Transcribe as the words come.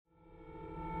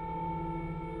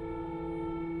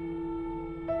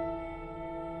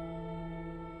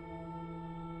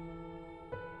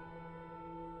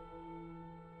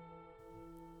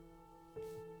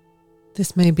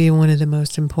This may be one of the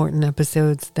most important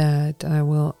episodes that I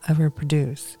will ever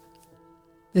produce.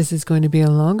 This is going to be a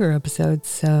longer episode,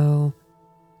 so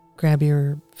grab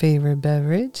your favorite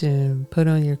beverage and put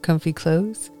on your comfy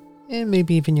clothes and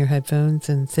maybe even your headphones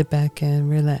and sit back and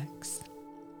relax.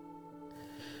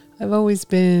 I've always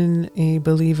been a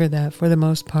believer that for the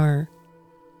most part,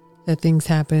 that things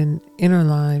happen in our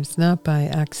lives not by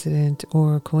accident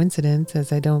or coincidence,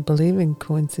 as I don't believe in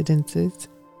coincidences,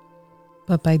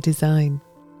 but by design.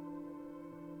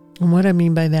 And what I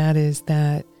mean by that is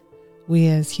that we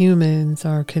as humans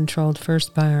are controlled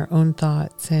first by our own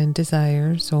thoughts and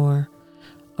desires, or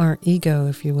our ego,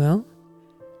 if you will,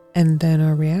 and then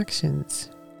our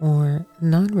reactions or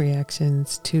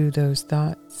non-reactions to those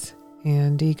thoughts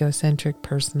and egocentric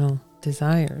personal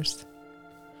desires.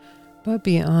 But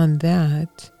beyond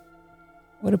that,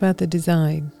 what about the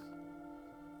design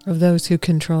of those who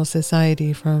control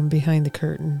society from behind the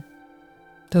curtain?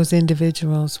 Those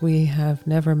individuals we have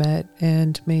never met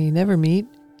and may never meet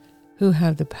who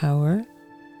have the power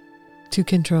to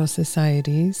control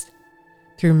societies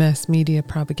through mass media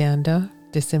propaganda,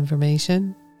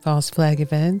 disinformation, false flag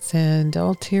events, and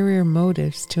ulterior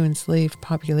motives to enslave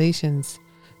populations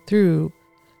through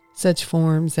such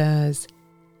forms as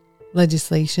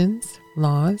legislations,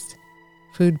 laws,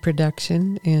 food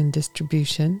production and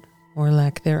distribution, or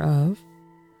lack thereof,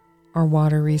 our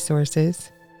water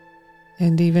resources,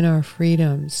 and even our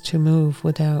freedoms to move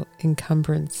without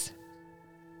encumbrance.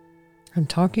 I'm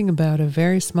talking about a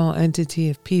very small entity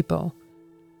of people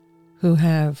who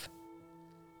have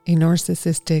a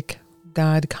narcissistic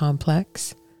God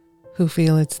complex, who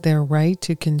feel it's their right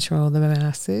to control the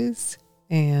masses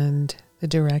and the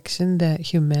direction that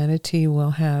humanity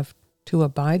will have to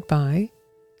abide by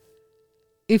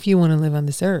if you want to live on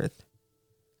this earth.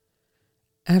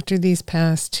 After these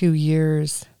past 2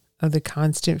 years of the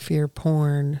constant fear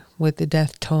porn with the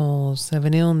death tolls of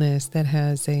an illness that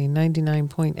has a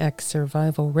 99.x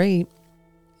survival rate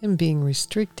and being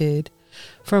restricted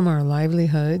from our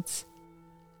livelihoods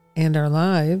and our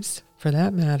lives, for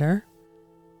that matter,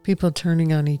 people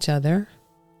turning on each other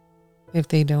if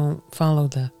they don't follow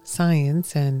the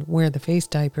science and wear the face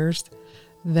diapers,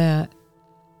 that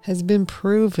has been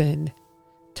proven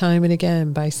time and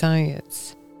again by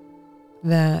science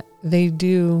that they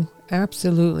do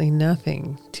absolutely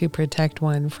nothing to protect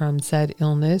one from said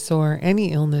illness, or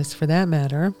any illness for that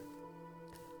matter,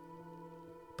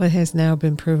 but has now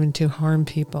been proven to harm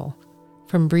people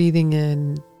from breathing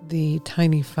in the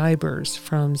tiny fibers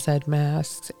from said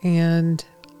masks and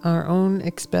our own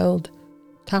expelled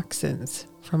toxins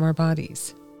from our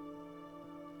bodies.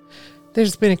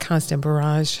 There's been a constant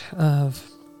barrage of,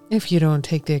 if you don't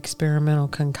take the experimental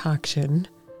concoction,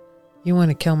 you want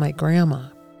to kill my grandma.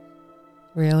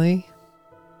 Really?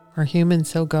 Are humans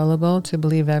so gullible to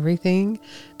believe everything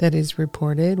that is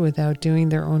reported without doing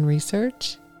their own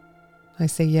research? I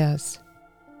say yes.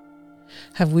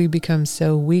 Have we become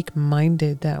so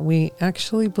weak-minded that we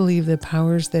actually believe the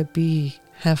powers that be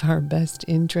have our best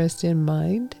interest in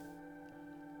mind?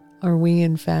 Are we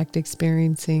in fact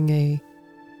experiencing a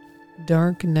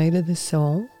dark night of the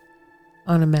soul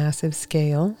on a massive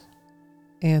scale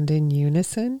and in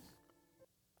unison?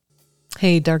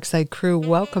 Hey, Dark Side crew,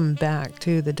 welcome back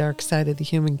to the Dark Side of the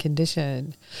Human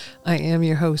Condition. I am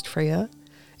your host, Freya,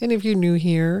 and if you're new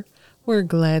here, we're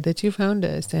glad that you found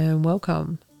us, and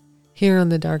welcome. Here on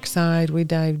the Dark Side, we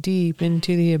dive deep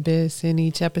into the abyss in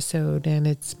each episode, and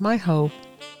it's my hope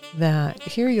that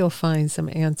here you'll find some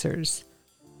answers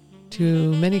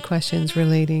to many questions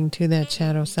relating to that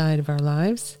shadow side of our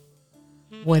lives,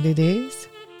 what it is,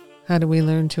 how do we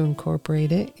learn to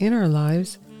incorporate it in our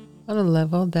lives on a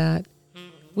level that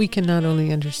we can not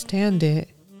only understand it,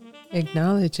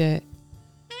 acknowledge it,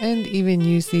 and even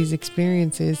use these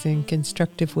experiences in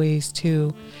constructive ways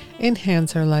to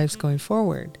enhance our lives going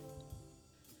forward.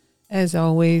 As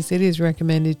always, it is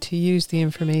recommended to use the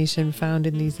information found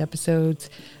in these episodes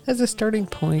as a starting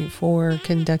point for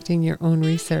conducting your own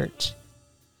research.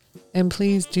 And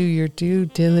please do your due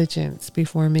diligence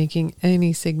before making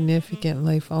any significant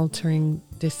life-altering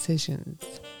decisions.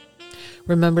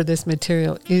 Remember, this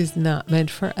material is not meant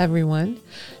for everyone,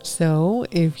 so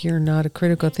if you're not a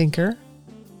critical thinker,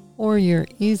 or you're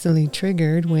easily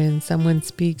triggered when someone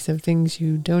speaks of things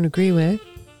you don't agree with,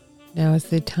 now is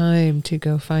the time to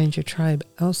go find your tribe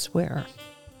elsewhere.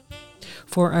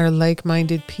 For our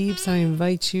like-minded peeps, I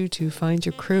invite you to find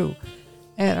your crew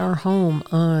at our home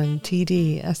on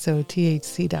tdsothc.com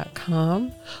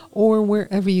or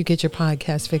wherever you get your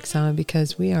podcast fix on,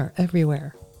 because we are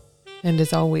everywhere. And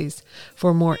as always,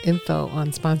 for more info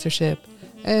on sponsorship,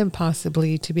 and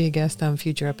possibly to be a guest on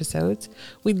future episodes.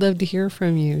 We'd love to hear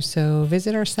from you, so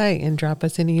visit our site and drop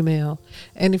us an email.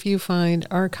 And if you find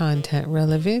our content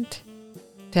relevant,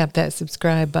 tap that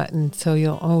subscribe button so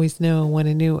you'll always know when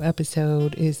a new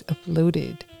episode is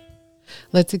uploaded.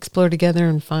 Let's explore together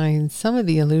and find some of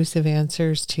the elusive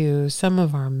answers to some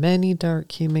of our many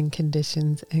dark human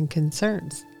conditions and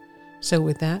concerns. So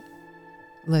with that,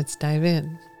 let's dive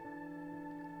in.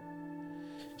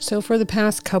 So for the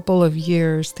past couple of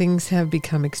years, things have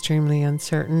become extremely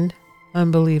uncertain,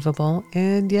 unbelievable,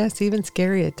 and yes, even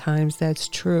scary at times. That's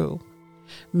true.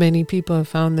 Many people have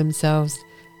found themselves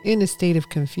in a state of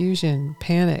confusion,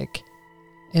 panic,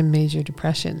 and major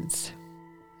depressions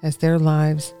as their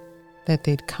lives that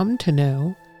they'd come to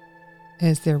know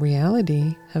as their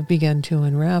reality have begun to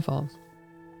unravel.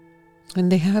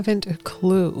 And they haven't a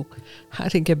clue how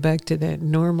to get back to that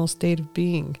normal state of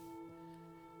being.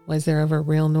 Was there ever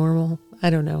real normal? I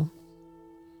don't know.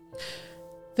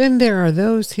 Then there are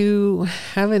those who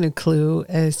haven't a clue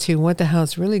as to what the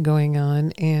hell's really going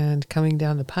on and coming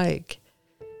down the pike.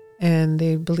 And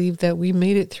they believe that we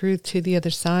made it through to the other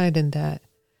side and that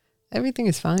everything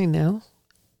is fine now.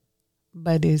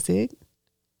 But is it?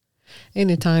 In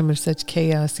a time of such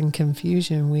chaos and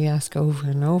confusion, we ask over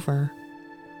and over,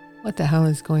 what the hell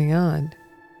is going on?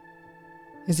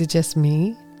 Is it just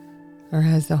me? Or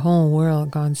has the whole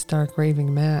world gone stark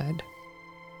raving mad?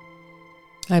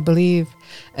 I believe,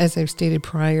 as I've stated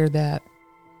prior, that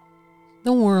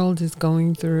the world is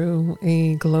going through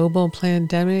a global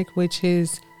pandemic, which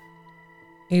is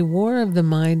a war of the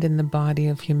mind and the body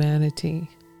of humanity,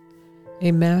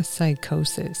 a mass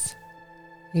psychosis,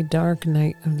 a dark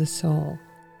night of the soul.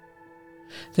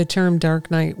 The term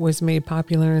dark night was made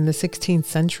popular in the 16th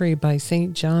century by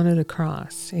St. John of the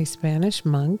Cross, a Spanish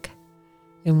monk,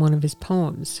 in one of his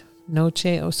poems, Noche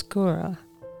Oscura,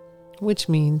 which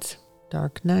means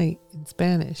dark night in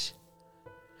Spanish.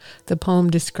 The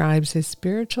poem describes his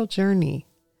spiritual journey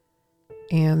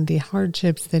and the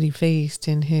hardships that he faced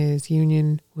in his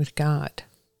union with God.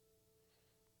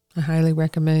 I highly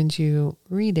recommend you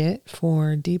read it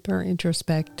for deeper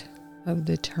introspect of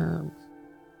the term.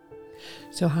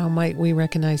 So how might we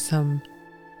recognize some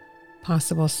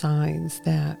possible signs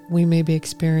that we may be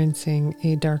experiencing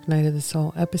a dark night of the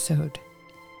soul episode?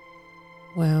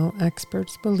 Well,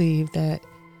 experts believe that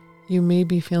you may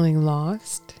be feeling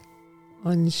lost,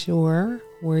 unsure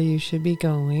where you should be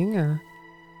going or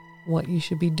what you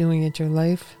should be doing at your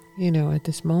life, at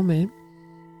this moment.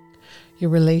 Your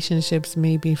relationships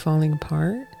may be falling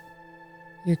apart.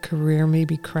 Your career may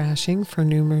be crashing for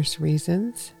numerous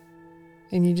reasons,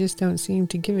 and you just don't seem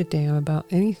to give a damn about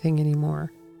anything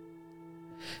anymore.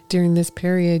 During this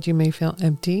period, you may feel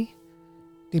empty,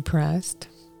 depressed,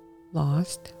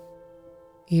 lost,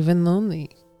 even lonely,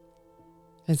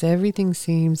 as everything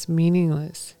seems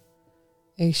meaningless,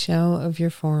 a shell of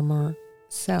your former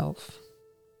self.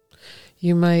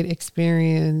 You might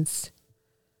experience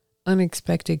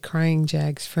unexpected crying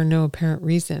jags for no apparent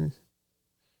reason,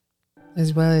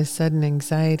 as well as sudden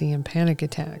anxiety and panic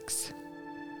attacks.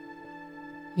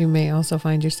 You may also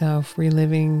find yourself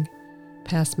reliving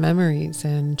past memories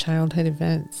and childhood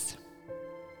events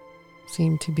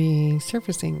seem to be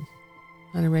surfacing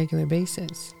on a regular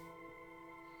basis.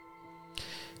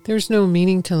 There's no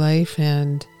meaning to life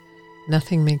and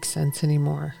nothing makes sense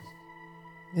anymore,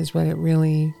 is what it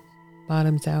really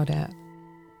bottoms out at.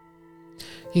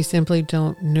 You simply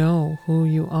don't know who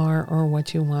you are or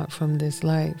what you want from this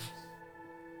life.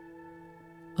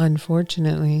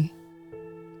 Unfortunately,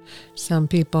 some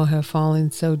people have fallen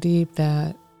so deep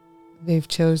that they've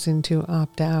chosen to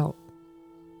opt out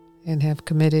and have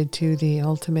committed to the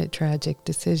ultimate tragic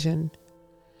decision,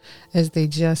 as they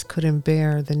just couldn't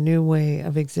bear the new way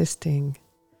of existing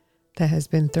that has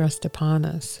been thrust upon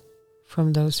us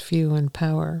from those few in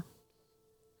power.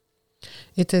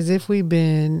 It's as if we've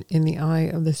been in the eye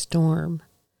of the storm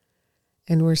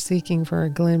and we're seeking for a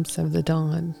glimpse of the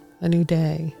dawn, a new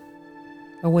day,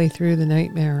 a way through the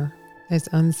nightmare as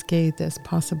unscathed as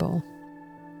possible.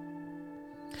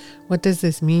 What does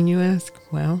this mean, you ask?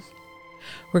 Well,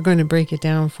 we're going to break it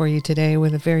down for you today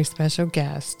with a very special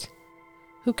guest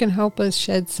who can help us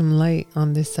shed some light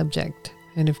on this subject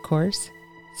and, of course,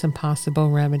 some possible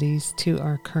remedies to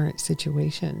our current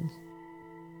situation.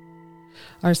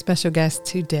 Our special guest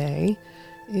today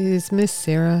is Miss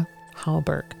Sara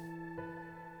Hallberg.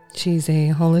 She's a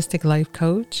holistic life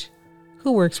coach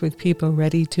who works with people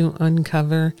ready to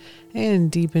uncover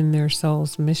and deepen their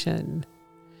soul's mission.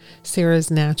 Sara's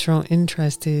natural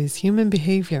interest is human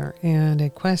behavior, and a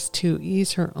quest to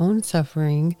ease her own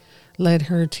suffering led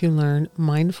her to learn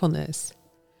mindfulness.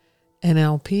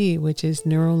 NLP, which is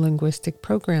neuro-linguistic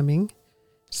programming,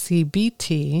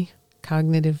 CBT,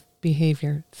 cognitive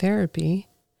behavior therapy,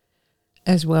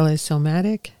 as well as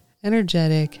somatic,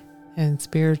 energetic, and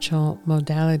spiritual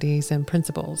modalities and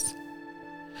principles.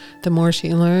 The more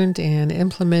she learned and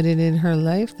implemented in her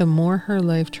life, the more her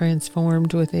life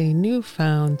transformed with a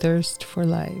newfound thirst for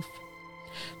life.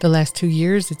 The last 2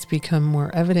 years, it's become more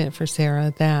evident for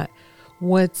Sara that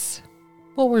what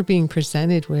we're being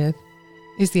presented with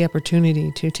is the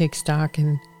opportunity to take stock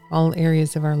in all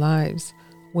areas of our lives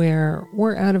where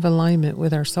we're out of alignment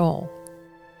with our soul.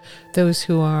 Those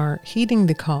who are heeding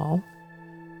the call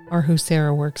are who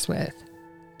Sara works with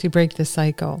to break the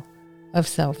cycle of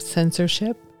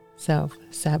self-censorship,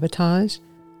 self-sabotage,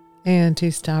 and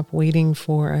to stop waiting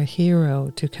for a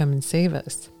hero to come and save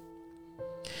us,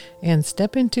 and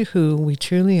step into who we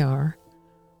truly are,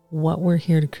 what we're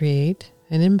here to create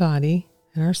and embody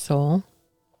in our soul.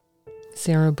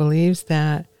 Sara believes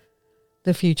that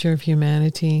the future of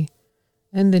humanity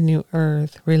and the new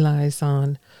earth relies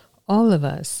on all of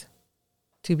us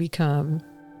to become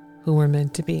who we're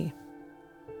meant to be.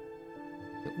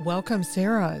 Welcome,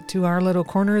 Sara, to our little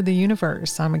corner of the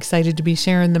universe. I'm excited to be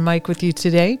sharing the mic with you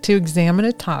today to examine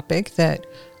a topic that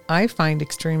I find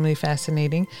extremely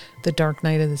fascinating, the dark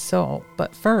night of the soul.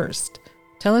 But first,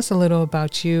 tell us a little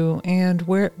about you and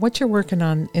what you're working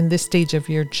on in this stage of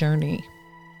your journey.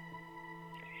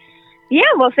 Yeah,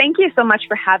 well, thank you so much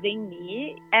for having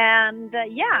me. And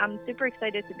I'm super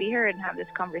excited to be here and have this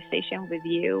conversation with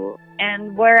you.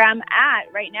 And where I'm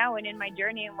at right now and in my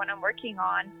journey and what I'm working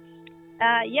on,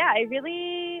 I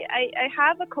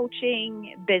have a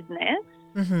coaching business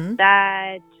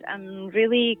that I'm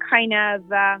really kind of,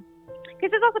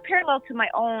 because it's also parallel to my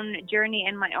own journey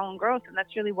and my own growth. And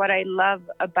that's really what I love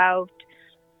about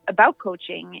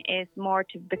coaching, is more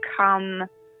to become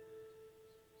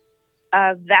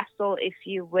a vessel, if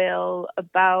you will,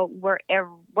 about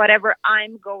whatever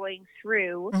I'm going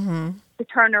through, to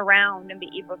turn around and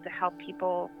be able to help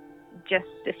people just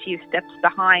a few steps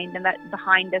behind. And that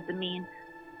behind doesn't mean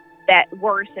that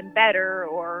worse and better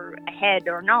or ahead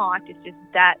or not. It's just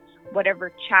that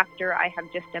whatever chapter I have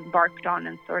just embarked on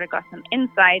and sort of got some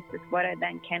insights is what I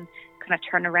then can kind of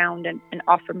turn around and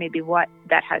offer maybe what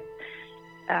that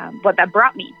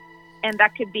brought me. And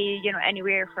that could be,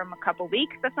 anywhere from a couple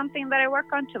weeks of something that I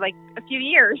work on to like a few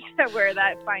years where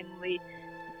that finally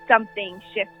something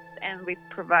shifts and we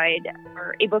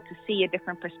are able to see a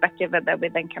different perspective that we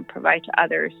then can provide to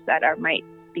others that might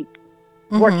be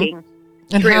working.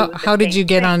 And how did you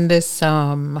get on this?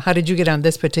 How did you get on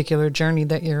this particular journey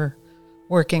that you're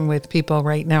working with people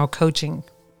right now, coaching?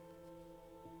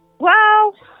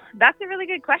 Well, that's a really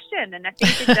good question, and I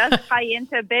think it does tie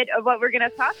into a bit of what we're going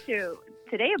to talk to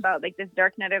today about, like this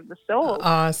dark night of the soul.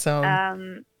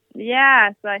 Awesome.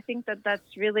 So I think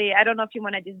that's really, I don't know if you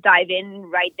want to just dive in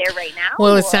right there, right now.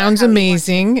 Well, it sounds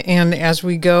amazing. And as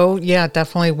we go,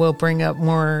 definitely we'll bring up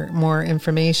more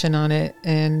information on it.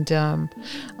 And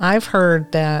I've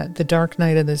heard that the dark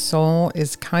night of the soul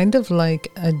is kind of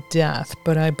like a death,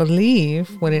 but I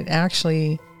believe what it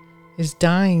actually is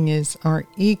dying is our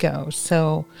ego.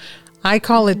 So I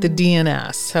call it the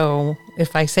DNS. So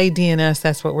if I say DNS,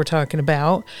 that's what we're talking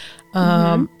about.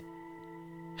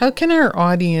 How can our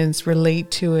audience relate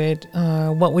to it,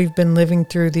 what we've been living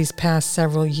through these past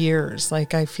several years?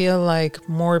 Like, I feel like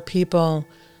more people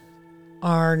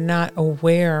are not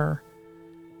aware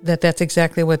that that's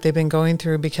exactly what they've been going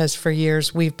through, because for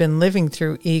years we've been living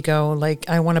through ego. Like,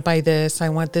 I want to buy this, I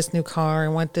want this new car, I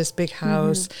want this big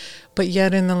house. But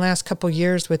yet in the last couple of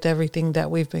years, with everything that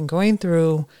we've been going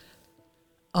through,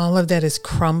 all of that is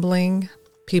crumbling.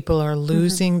 People are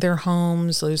losing their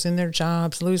homes, losing their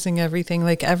jobs, losing everything.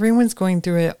 Like, everyone's going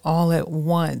through it all at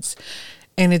once.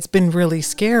 And it's been really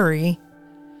scary.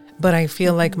 But I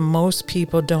feel like most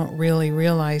people don't really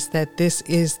realize that this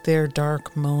is their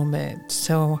dark moment.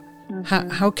 So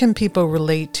how can people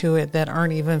relate to it that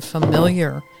aren't even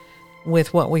familiar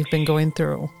with what we've been going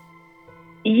through?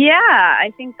 Yeah,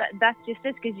 I think that's just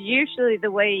it. Because usually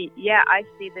the way, I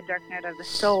see the dark night of the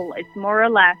soul, it's more or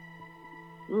less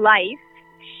life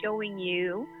showing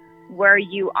you where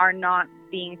you are not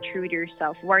being true to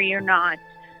yourself, where you're not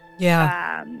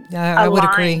I would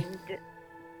agree,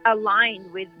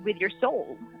 aligned with your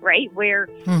soul, right? Where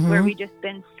we've just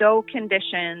been so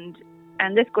conditioned,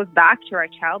 and this goes back to our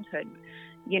childhood,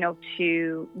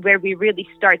 to where we really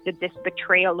start this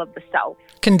betrayal of the self.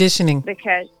 Conditioning.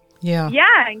 Because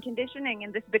and conditioning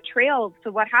and this betrayal.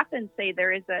 So what happens, say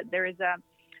there is a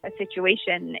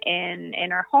situation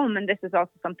in our home, and this is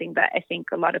also something that I think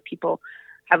a lot of people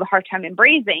have a hard time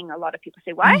embracing. A lot of people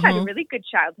say, well, I had a really good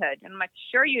childhood. And I'm like,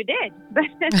 sure you did. But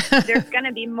there's going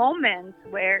to be moments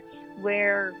where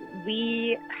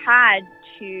we had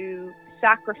to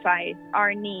sacrifice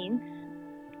our needs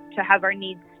to have our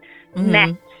needs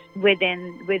met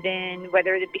within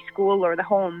whether it be school or the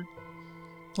home.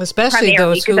 Especially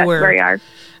those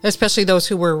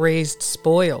who were raised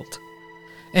spoiled.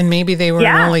 And maybe they were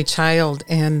an only child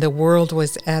and the world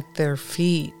was at their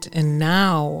feet. And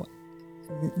now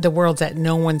the world's at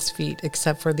no one's feet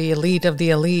except for the elite of the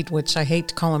elite, which I hate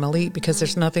to call them elite because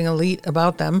there's nothing elite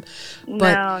about them.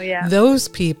 But those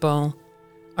people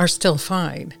are still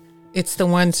fine. It's the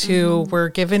ones who were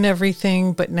given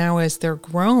everything, but now as they're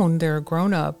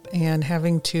grown up and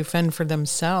having to fend for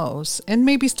themselves and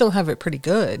maybe still have it pretty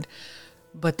good.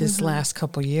 But this last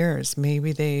couple years,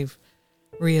 maybe they've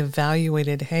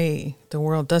reevaluated, hey, the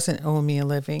world doesn't owe me a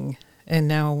living. And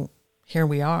now here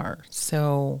we are.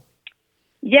 So.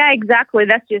 Yeah, exactly.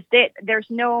 That's just it. That's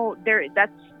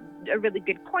a really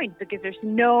good point because there's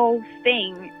no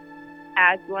thing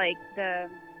as like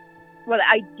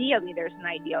ideally there's an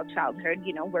ideal childhood,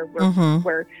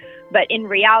 but in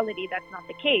reality that's not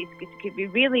the case because it could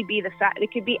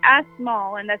it could be as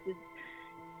small, and that's just,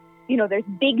 there's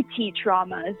big T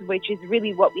traumas, which is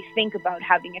really what we think about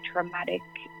having a traumatic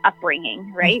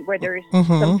upbringing, right? Where there's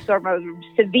some sort of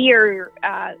severe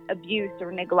abuse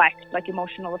or neglect, like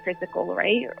emotional or physical,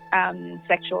 right?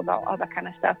 Sexual, all that kind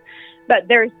of stuff. But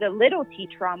there's the little T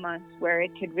traumas where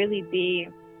it could really be,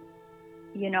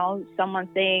 someone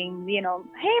saying, hey,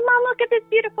 Mom, look at this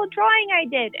beautiful drawing I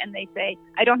did. And they say,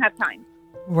 I don't have time.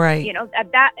 Right. In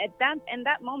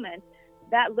that moment,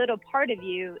 that little part of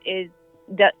you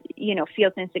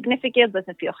feels insignificant,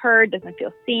 doesn't feel heard, doesn't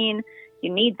feel seen.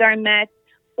 Your needs are met.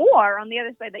 Or on the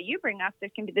other side that you bring up, there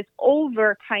can be this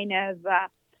over kind of,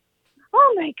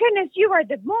 oh my goodness, you are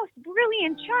the most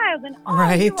brilliant child. And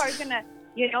you are going to,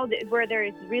 where there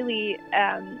is really...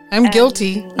 I'm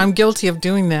guilty. I'm guilty of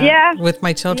doing that with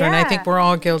my children. I think we're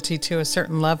all guilty to a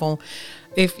certain level.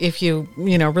 If you,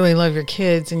 really love your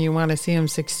kids and you want to see them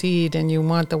succeed and you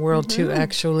want the world to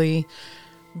actually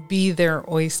be their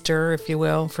oyster, if you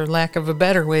will, for lack of a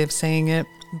better way of saying it.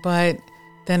 But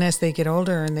then as they get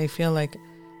older and they feel like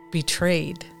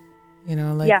betrayed,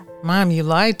 Mom, you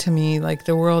lied to me. Like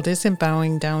the world isn't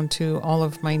bowing down to all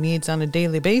of my needs on a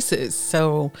daily basis.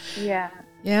 So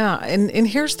and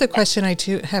here's the question I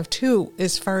have too,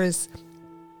 as far as,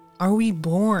 are we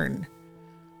born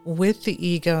with the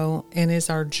ego, and is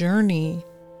our journey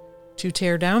to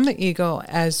tear down the ego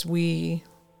as we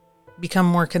become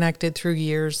more connected through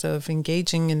years of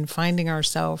engaging and finding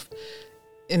ourselves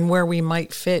in where we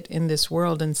might fit in this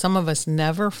world? And some of us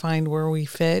never find where we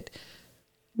fit.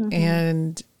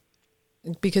 And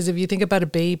because if you think about a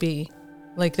baby,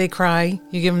 like they cry,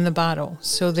 you give them the bottle.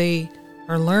 So they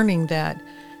are learning that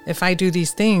if I do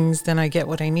these things, then I get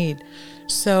what I need.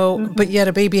 So, but yet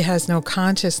a baby has no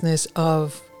consciousness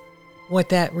of what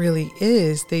that really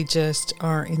is. They just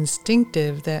are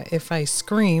instinctive that if I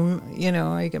scream,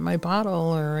 I get my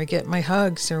bottle or I get my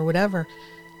hugs or whatever.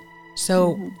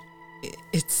 So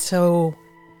it's so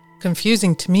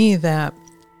confusing to me that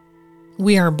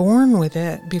we are born with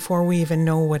it before we even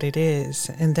know what it is.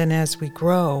 And then as we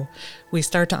grow, we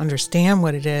start to understand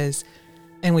what it is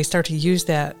and we start to use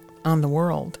that on the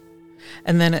world.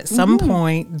 And then at some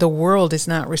point, the world is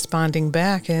not responding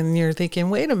back and you're thinking,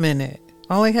 wait a minute,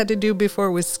 all I had to do before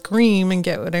was scream and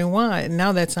get what I want. And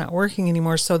now that's not working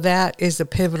anymore. So that is a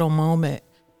pivotal moment,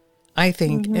 I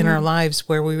think, in our lives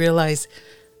where we realize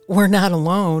we're not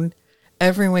alone.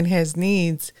 Everyone has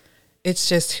needs. It's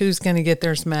just who's going to get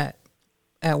theirs met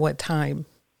at what time.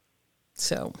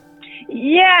 So.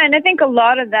 Yeah, and I think a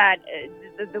lot of that,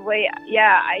 the way,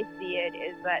 I see it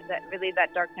is that really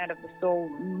that dark night of the soul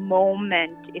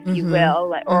moment, if you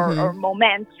will, or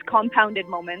moments, compounded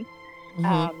moments.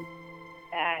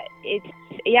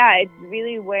 It's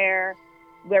really where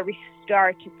we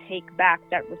start to take back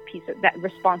that piece of that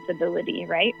responsibility,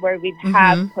 right? Where we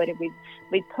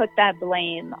we put that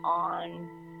blame on,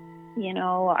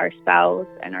 our spouse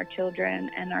and our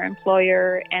children and our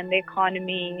employer and the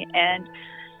economy and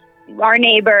our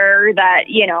neighbor that,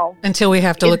 until we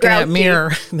have to look in that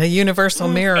mirror, the universal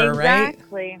mirror, right?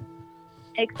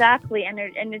 Exactly. And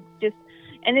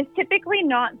it's typically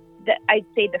not I'd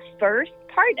say the first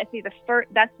part. I say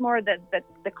that's more the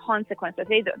consequence. I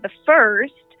say the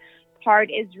first part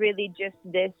is really just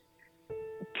this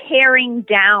tearing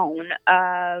down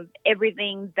of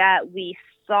everything that we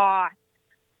saw,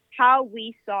 how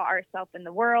we saw ourselves in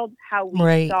the world, how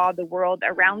we saw the world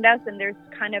around us. And there's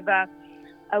kind of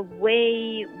a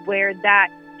way where that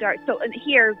start. So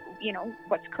here, you know,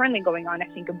 what's currently going on, I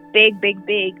think a big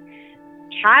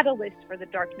catalyst for the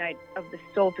dark night of the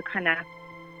soul to kind of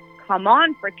come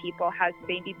on for people has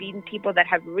maybe been people that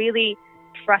have really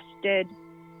trusted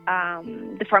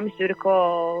the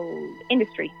pharmaceutical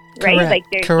industry, right? Correct. Like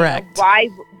there's, Correct. You know, why,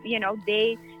 you know,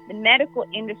 the medical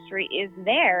industry is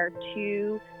there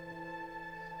to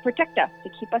protect us, to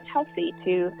keep us healthy,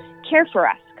 to care for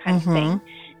us, kind of thing.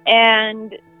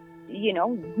 And, you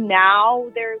know, now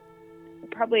there's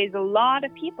probably is a lot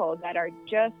of people that are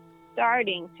just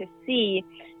starting to see,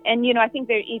 and, you know, I think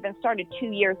they even started 2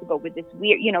 years ago with this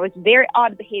weird, you know, it's very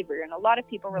odd behavior. And a lot of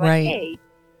people were like, hey,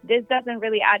 this doesn't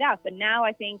really add up. And now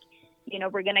I think, you know,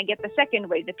 we're going to get the second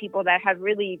wave, the people that have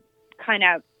really kind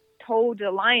of toed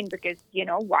the line because, you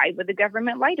know, why would the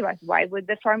government lie to us? Why would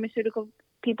the pharmaceutical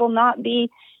people not be,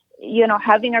 you know,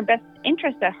 having our best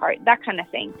interest at heart, that kind of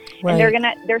thing. Right. And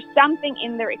there's something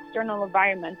in their external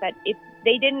environment that if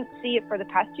they didn't see it for the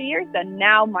past 2 years, then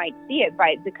now might see it,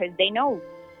 right? Because they know,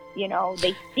 you know,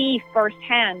 they see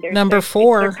firsthand. Number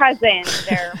 4. Their cousins,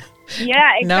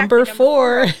 yeah, exactly. Number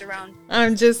 4. Around.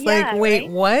 I'm just like, wait, right?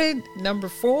 What? Number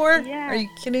 4? Yeah. Are you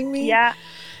kidding me? Yeah.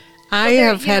 I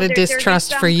have had a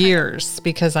distrust for years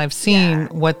because I've seen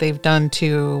what they've done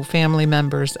to family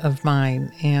members of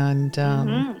mine. And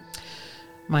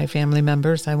my family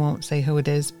members, I won't say who it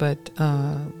is, but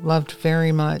loved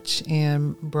very much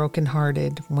and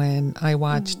brokenhearted when I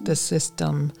watched the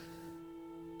system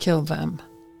kill them.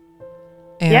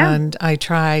 And I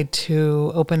tried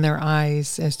to open their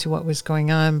eyes as to what was going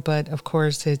on. But of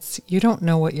course, you don't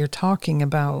know what you're talking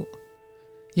about.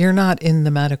 You're not in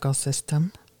the medical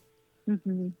system.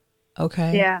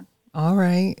 Okay. Yeah. All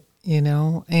right. You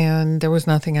know, and there was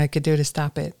nothing I could do to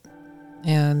stop it.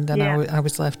 And then I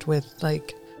was left with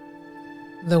like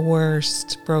the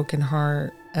worst broken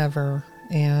heart ever.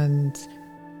 And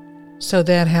so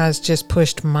that has just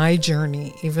pushed my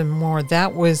journey even more.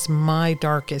 That was my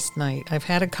darkest night. I've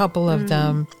had a couple of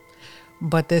them,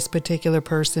 but this particular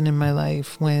person in my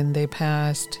life, when they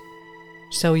passed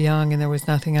so young and there was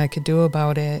nothing I could do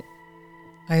about it,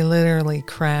 I literally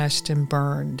crashed and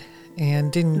burned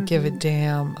and didn't give a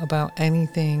damn about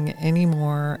anything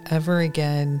anymore ever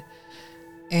again.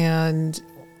 And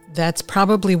that's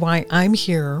probably why I'm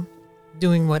here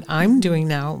doing what I'm doing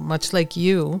now, much like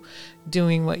you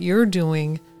doing what you're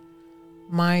doing.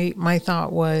 My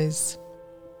thought was,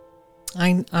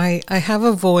 I have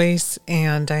a voice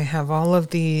and I have all of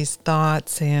these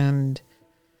thoughts and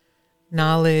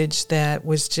knowledge that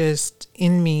was just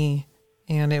in me.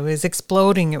 And it was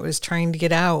exploding. It was trying to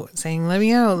get out, saying, let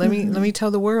me out, let me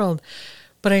tell the world.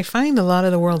 But I find a lot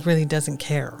of the world really doesn't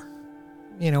care,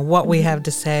 you know, what we have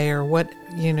to say or what,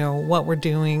 you know, what we're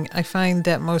doing. I find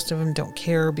that most of them don't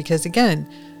care because, again,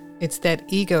 it's that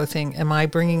ego thing. Am I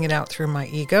bringing it out through my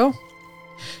ego?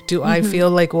 Do I feel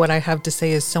like what I have to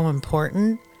say is so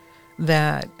important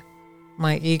that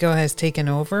my ego has taken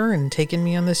over and taken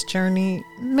me on this journey?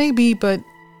 Maybe, but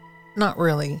not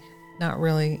really. Not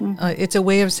really. It's a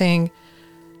way of saying,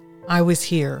 I was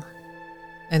here,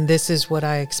 and this is what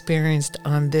I experienced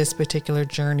on this particular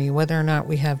journey. Whether or not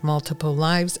we have multiple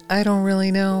lives, I don't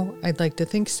really know. I'd like to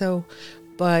think so,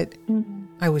 but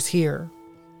I was here,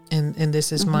 and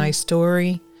this is my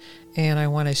story, and I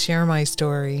want to share my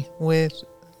story with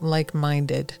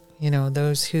like-minded, you know,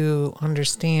 those who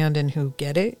understand and who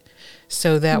get it.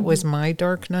 So that was my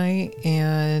dark night,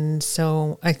 and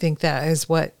so I think that is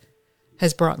what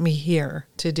has brought me here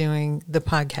to doing the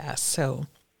podcast. So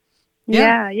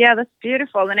yeah, that's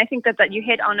beautiful. And I think that you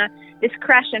hit on this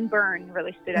crash and burn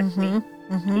really stood out to me.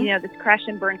 You know, this crash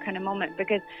and burn kind of moment,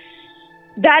 because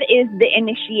that is the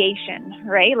initiation,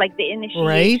 right? Like the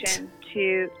initiation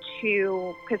to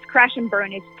because crash and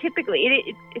burn is typically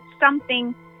it's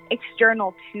something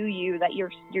external to you that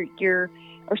you're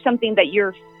or something that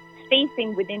you're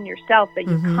facing within yourself, that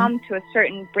you come to a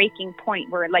certain breaking point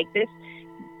where like this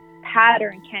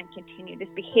pattern can't continue, this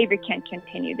behavior can't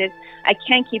continue, I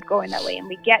can't keep going that way. And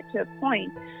we get to a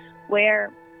point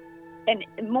where, and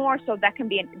more so that can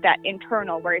be that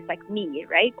internal, where it's like me,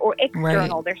 right? Or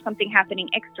external, there's something happening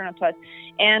external to us.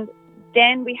 And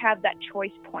then we have that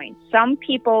choice point. Some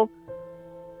people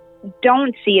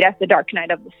don't see it as the dark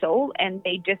night of the soul, and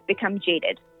they just become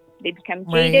jaded. They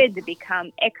become jaded, they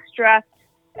become extra,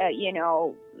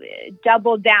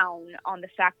 double down on the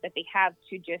fact that they have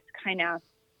to just kind of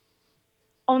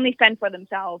only fend for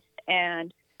themselves,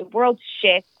 and the world's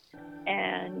shit,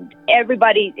 and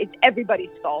it's everybody's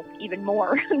fault even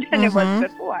more than it was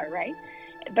before, right?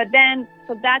 But then,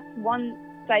 so that's one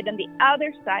side, and the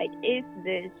other side is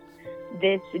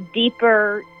this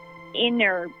deeper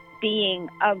inner being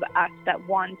of us that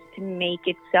wants to make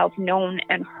itself known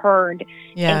and heard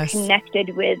and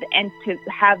connected with, and to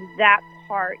have that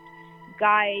part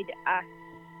guide us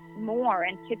more.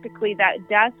 And typically that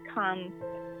does come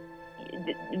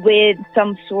with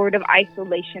some sort of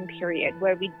isolation period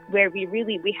where we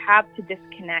have to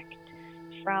disconnect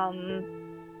from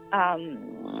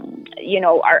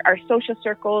our social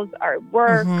circles, our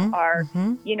work,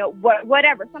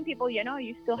 whatever. Some people,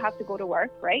 you still have to go to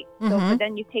work, right? So, but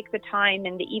then you take the time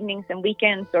in the evenings and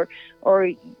weekends,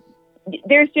 or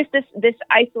there's just this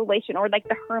isolation, or like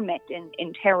the hermit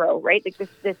in tarot, right? Like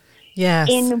this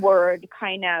inward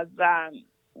kind of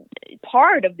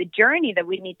part of the journey that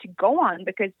we need to go on,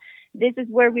 because this is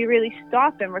where we really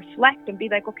stop and reflect and be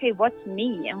like, okay, what's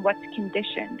me and what's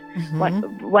conditioned?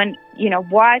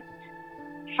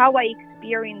 How I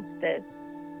experience this.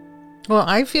 Well,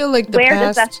 I feel like where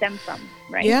does that stem from,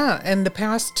 right? Yeah, and the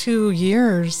past 2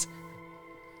 years,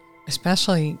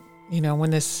 especially,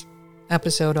 when this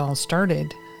episode all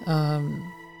started,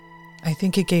 I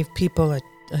think it gave people a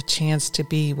chance to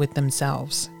be with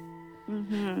themselves.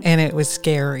 And it was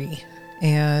scary.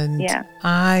 And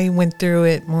I went through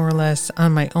it more or less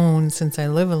on my own, since I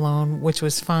live alone, which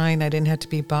was fine. I didn't have to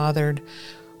be bothered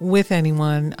with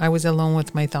anyone. I was alone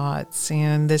with my thoughts.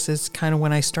 And this is kind of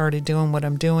when I started doing what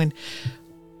I'm doing.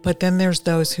 But then there's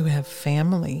those who have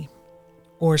family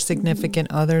or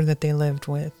significant other that they lived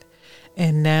with.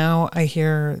 And now I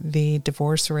hear the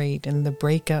divorce rate and the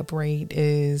breakup rate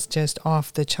is just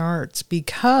off the charts,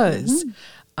 because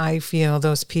I feel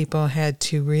those people had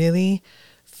to really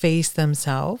face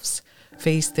themselves,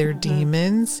 face their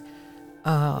demons.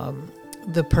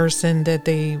 The person that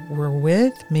they were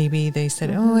with, maybe they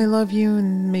said, oh, I love you,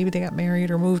 and maybe they got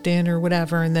married or moved in or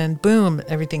whatever, and then boom,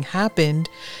 everything happened.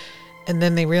 And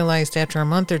then they realized after a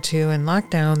month or two in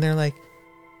lockdown, they're like,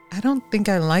 I don't think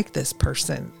I like this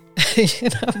person.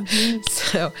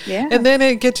 So, and then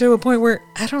it gets to a point where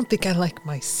I don't think I like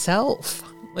myself.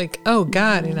 Like, oh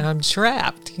God, and I'm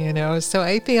trapped, So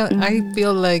I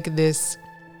feel like this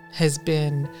has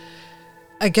been,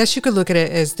 I guess you could look at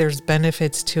it as there's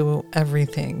benefits to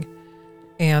everything.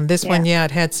 And this one,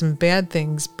 it had some bad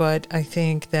things, but I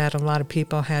think that a lot of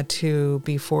people had to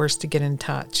be forced to get in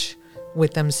touch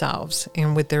with themselves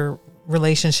and with their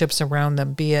relationships around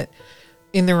them, be it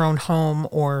in their own home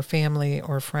or family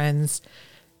or friends.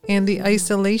 And the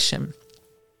isolation.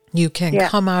 You can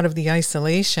come out of the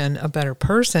isolation a better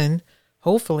person,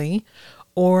 hopefully,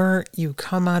 or you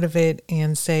come out of it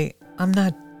and say, I'm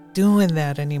not doing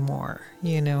that anymore.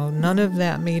 None of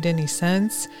that made any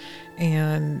sense.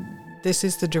 And this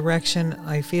is the direction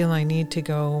I feel I need to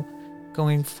go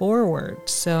going forward.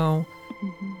 So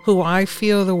who I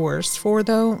feel the worst for,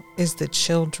 though, is the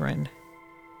children.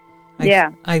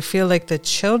 I feel like the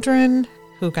children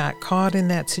who got caught in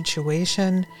that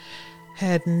situation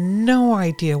had no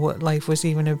idea what life was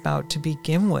even about to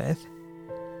begin with.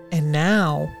 And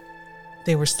now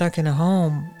they were stuck in a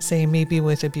home, say maybe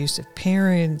with abusive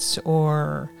parents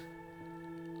or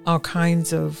all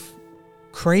kinds of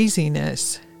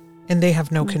craziness, and they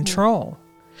have no control.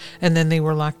 And then they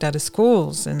were locked out of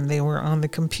schools and they were on the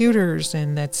computers,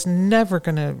 and that's never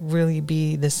going to really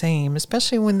be the same,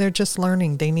 especially when they're just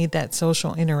learning. They need that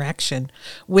social interaction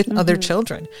with other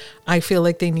children. I feel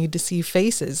like they need to see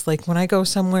faces. Like when I go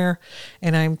somewhere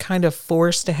and I'm kind of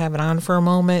forced to have it on for a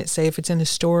moment, say if it's in a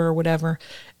store or whatever,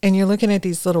 and you're looking at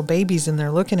these little babies and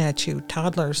they're looking at you,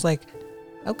 toddlers, like,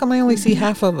 how come I only see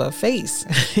half of a face?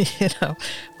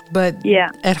 But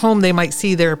at home, they might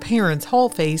see their parents' whole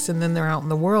face, and then they're out in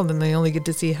the world and they only get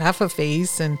to see half a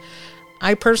face. And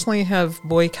I personally have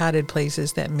boycotted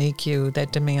places that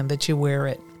demand that you wear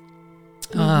it.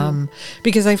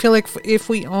 Because I feel like if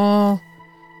we all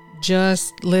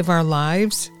just live our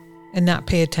lives and not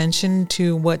pay attention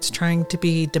to what's trying to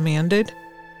be demanded,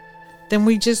 then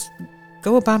we just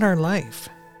go about our life.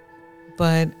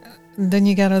 But then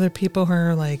you got other people who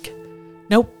are like,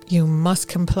 nope, you must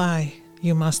comply.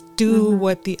 You must do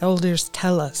what the elders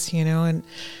tell us, and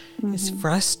it's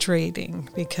frustrating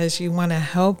because you want to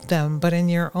help them, but in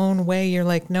your own way, you're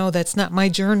like, no, that's not my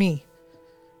journey.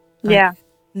 And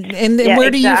then where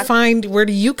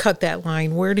do you cut that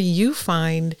line? Where do you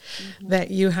find that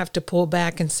you have to pull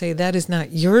back and say, that is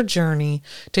not your journey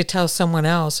to tell someone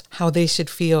else how they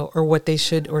should feel or what they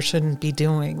should or shouldn't be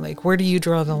doing? Like, where do you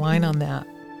draw the line on that?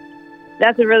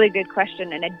 That's a really good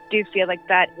question. And I do feel like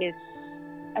that is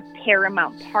a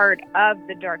paramount part of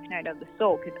the dark night of the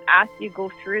soul, because as you go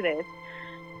through this,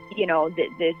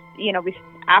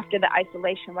 after the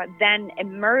isolation, what then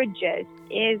emerges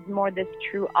is more this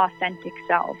true authentic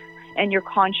self. and your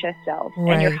conscious self,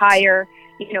 right. and your higher,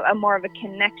 a more of a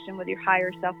connection with your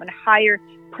higher self and a higher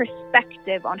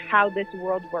perspective on how this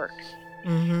world works.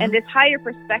 Mm-hmm. And this higher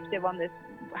perspective on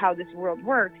how this world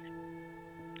works,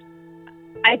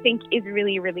 I think is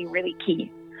really, really, really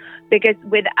key. Because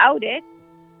without it,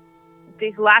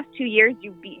 these last 2 years,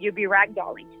 you'd be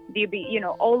ragdolling. You'd be,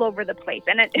 all over the place.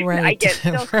 And right. I get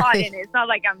still caught in it. It's not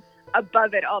like I'm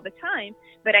above it all the time,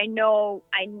 but I know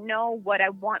what I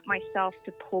want myself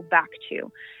to pull back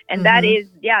to. And that is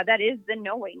the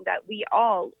knowing that we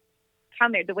all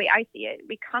come here, the way I see it,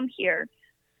 we come here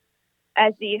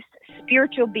as these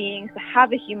spiritual beings to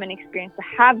have a human experience,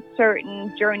 to have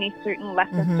certain journeys, certain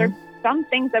lessons, some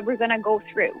things that we're going to go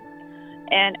through.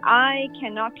 And I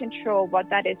cannot control what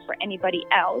that is for anybody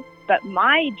else, but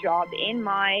my job in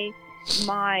my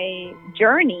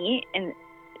journey and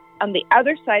on the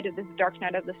other side of this dark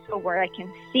night of the soul, where I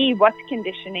can see what's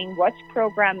conditioning, what's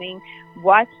programming,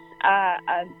 what's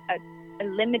a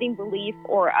limiting belief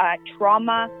or a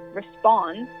trauma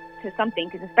response to something,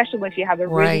 because especially if you have a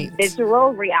really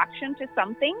visceral reaction to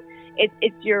something,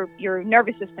 it's your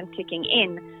nervous system kicking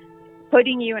in,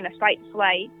 putting you in a fight,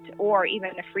 flight, or even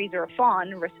a freeze or a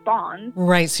fawn response.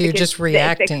 Right, so you're just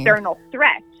reacting. It's external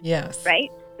threat. Yes.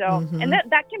 Right? So, and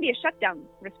that can be a shutdown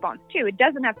response too. It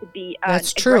doesn't have to be an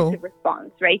aggressive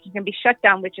response, right? You can be shut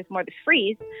down, which is more the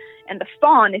freeze, and the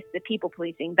fawn is the people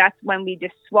pleasing. That's when we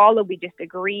just swallow, we just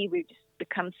agree, we just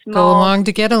become small. Go along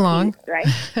to get along. Right?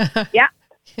 Yeah.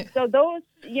 So those,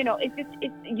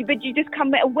 but you just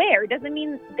come aware. It doesn't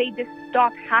mean they just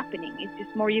stop happening. It's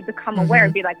just more you become aware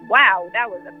and be like, wow, that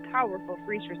was a powerful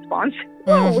freeze response.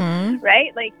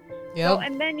 Right? Like, so,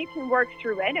 and then you can work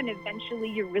through it, and eventually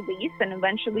you release, and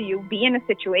eventually you'll be in a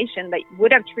situation that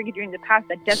would have triggered you in the past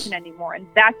that doesn't anymore. And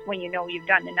that's when you know you've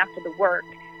done enough of the work,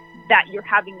 that you're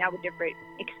having now a different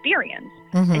experience.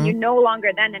 And you're no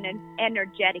longer then an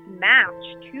energetic match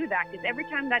to that, because every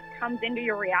time that comes into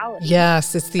your reality,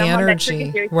 yes, it's the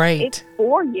energy, right? It's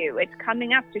for you. It's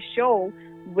coming up to show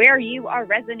where you are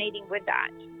resonating with that.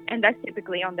 And that's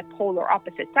typically on the polar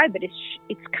opposite side, but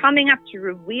it's coming up to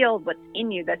reveal what's in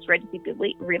you that's ready to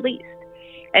be released.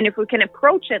 And if we can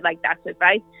approach it like that, so if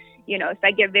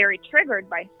I get very triggered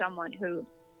by someone who,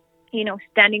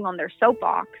 standing on their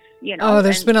soapbox,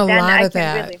 there's been a lot of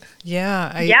that. Really,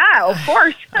 yeah, of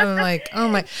course. I'm like, oh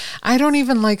my, I don't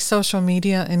even like social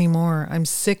media anymore. I'm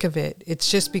sick of it. It's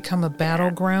just become a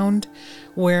battleground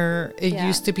where it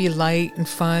used to be light and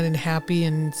fun and happy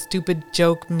and stupid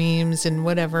joke memes and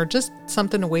whatever, just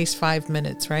something to waste 5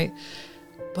 minutes, right?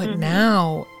 But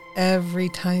now, every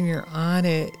time you're on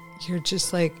it, you're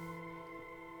just like,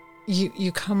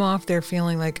 you come off there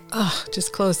feeling like, oh,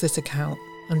 just close this account.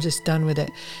 I'm just done with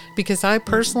it. Because I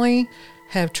personally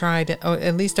have tried,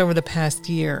 at least over the past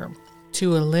year,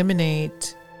 to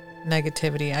eliminate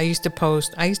negativity. I used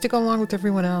to go along with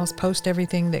everyone else, post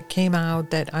everything that came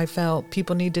out that I felt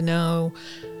people need to know.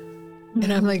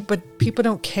 And I'm like, but people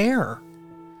don't care.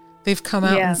 They've come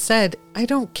out and said, I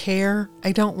don't care.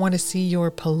 I don't want to see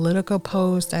your political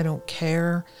post. I don't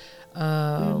care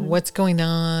what's going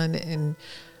on. And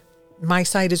my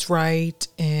side is right,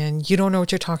 and you don't know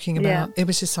what you're talking about. Yeah. It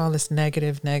was just all this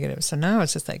negative. So now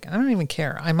it's just like, I don't even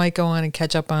care. I might go on and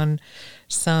catch up on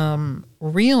some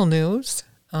real news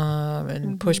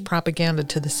and push propaganda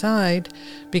to the side,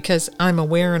 because I'm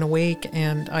aware and awake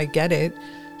and I get it.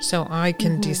 So I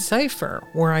can decipher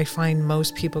where I find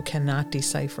most people cannot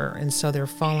decipher. And so they're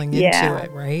falling into it,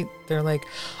 right? They're like,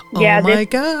 oh my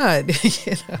God.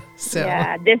 So.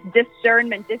 Yeah, this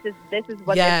discernment, this is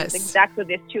what this is exactly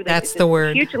this too. That's the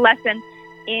word. Huge lesson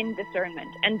in discernment.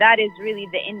 And that is really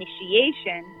the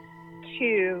initiation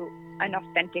to an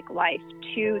authentic life,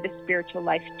 to the spiritual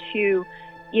life, to,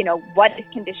 what is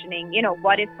conditioning,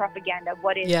 what is propaganda,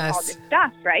 what is all this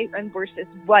stuff, right? And versus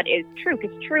what is true.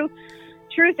 Because truth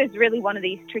is really one of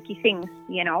these tricky things,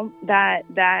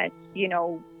 that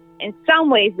in some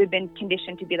ways we've been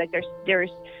conditioned to be like, there's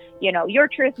your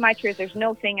truth, my truth. There's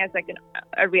no thing as like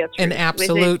a real truth, an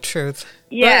absolute truth.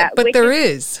 Yeah, but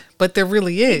there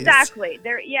really is. Exactly.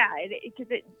 Because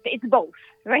it's both,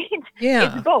 right?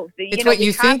 Yeah, it's both. It's what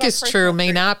you think is true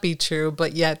may not be true,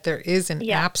 but yet there is an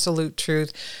absolute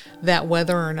truth that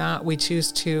whether or not we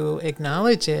choose to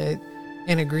acknowledge it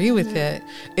and agree with it,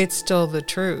 it's still the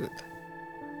truth.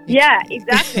 Yeah,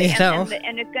 exactly.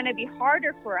 And it's going to be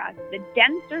harder for us. The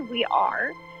denser we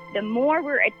are, the more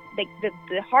we're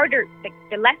the harder,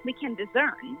 the less we can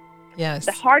discern. Yes.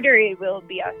 The harder it will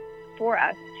be for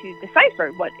us to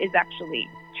decipher what is actually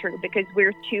true, because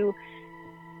we're too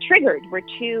triggered, we're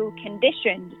too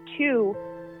conditioned to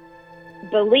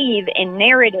believe in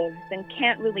narratives and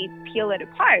can't really peel it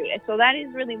apart. So that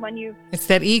is really when you... It's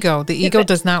that ego. The ego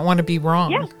does not want to be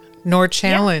wrong, nor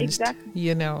challenged. Yeah, exactly.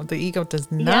 You know, the ego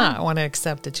does not want to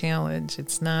accept a challenge.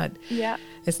 It's not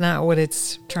what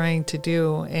it's trying to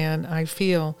do. And I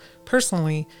feel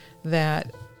personally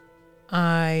that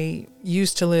I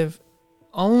used to live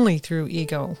only through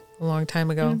ego a long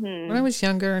time ago. When I was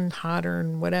younger and hotter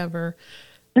and whatever.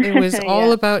 It was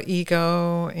all about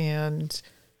ego. And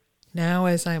now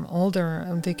as I'm older,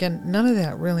 I'm thinking none of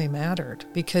that really mattered,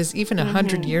 because even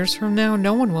 100 years from now,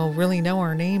 no one will really know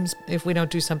our names if we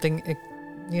don't do something,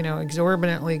 you know,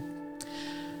 exorbitantly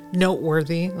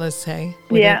noteworthy, let's say.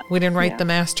 We didn't write the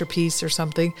masterpiece or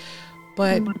something,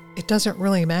 but it doesn't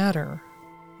really matter.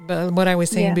 But what I was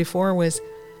saying before was,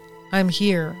 I'm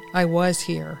here. I was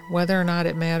here. Whether or not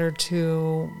it mattered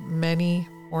to many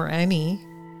or any,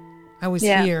 I was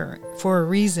here for a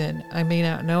reason. I may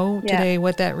not know today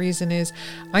what that reason is.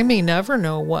 I may never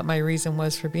know what my reason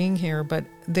was for being here, but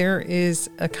there is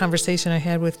a conversation I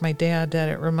had with my dad that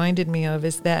it reminded me of,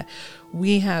 is that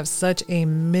we have such a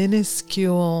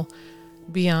minuscule,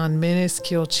 beyond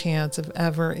minuscule chance of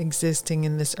ever existing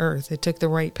in this earth. It took the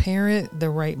right parent,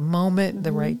 the right moment,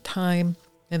 the right time,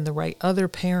 and the right other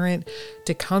parent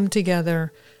to come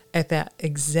together at that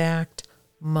exact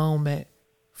moment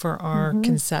for our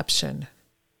conception.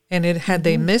 And had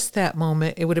they missed that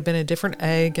moment, it would have been a different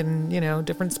egg and, you know,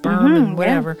 different sperm and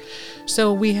whatever.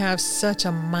 So we have such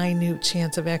a minute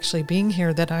chance of actually being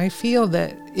here that I feel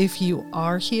that if you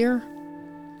are here,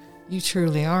 you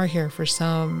truly are here for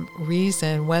some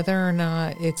reason, whether or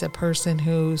not it's a person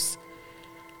who's,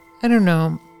 I don't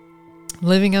know,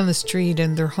 living on the street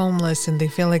and they're homeless and they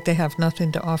feel like they have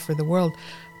nothing to offer the world,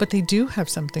 but they do have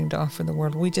something to offer the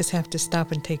world. We just have to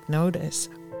stop and take notice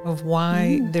of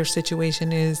why their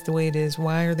situation is the way it is.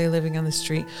 Why are they living on the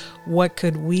street? What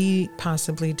could we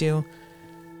possibly do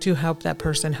to help that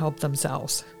person help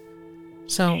themselves?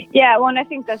 So well, and I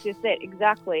think that's just it.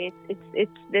 Exactly.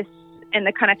 It's this, and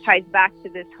that kind of ties back to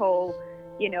this whole,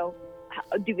 you know,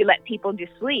 do we let people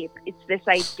just sleep? It's this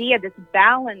idea, this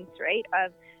balance, right,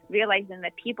 of realizing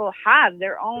that people have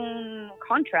their own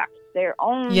contracts, their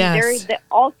own, they're the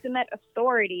ultimate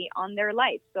authority on their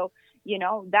life. So, you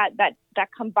know, that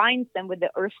combines them with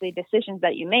the earthly decisions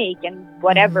that you make and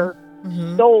whatever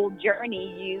soul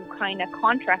journey you kind of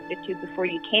contracted to before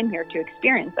you came here to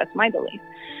experience. That's my belief.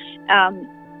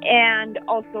 And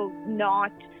also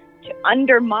not to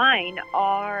undermine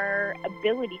our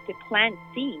ability to plant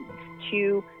seeds,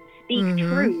 to speak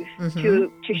truth,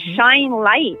 to shine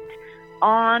light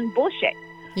on bullshit,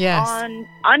 on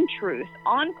untruth,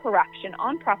 on corruption,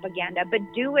 on propaganda, but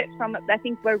do it from, I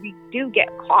think, where we do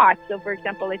get caught. So, for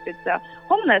example, if it's a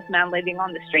homeless man living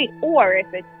on the street, or if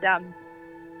it's,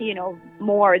 you know,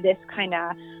 more this kind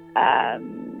of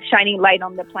shining light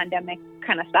on the pandemic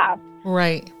kind of stuff.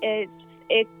 Right.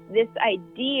 It's this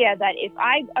idea that if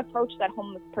I approach that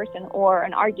homeless person or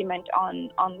an argument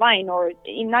online, or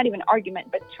not even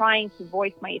argument, but trying to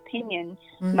voice my opinion,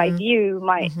 my view,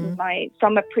 my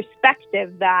from a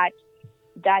perspective that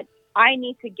I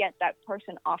need to get that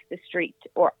person off the street,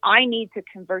 or I need to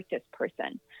convert this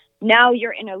person. Now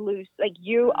you're in a loose, like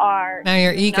you are. Now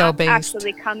you're ego based.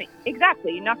 Actually coming,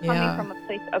 exactly. You're not coming from a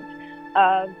place of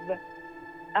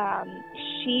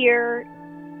sheer,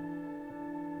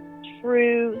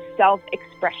 true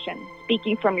self-expression,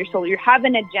 speaking from your soul. You have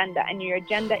an agenda, and your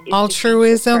agenda is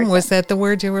altruism. Was that the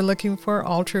word you were looking for?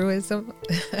 Altruism.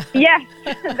 Yes,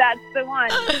 that's the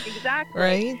one. Exactly.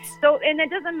 Right. So, and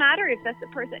it doesn't matter if that's the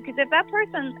person, because if that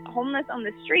person homeless on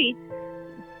the street,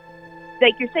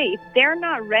 like you say, if they're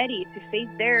not ready to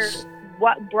face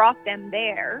what brought them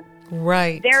there,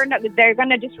 right, they're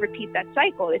gonna just repeat that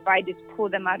cycle if I just pull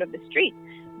them out of the street.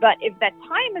 But if that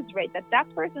time is right,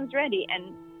 that person's ready,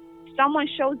 and someone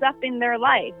shows up in their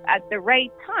life at the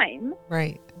right time,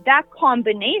 right, that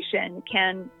combination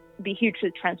can be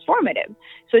hugely transformative.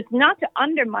 So it's not to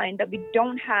undermine that we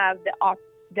don't have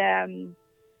the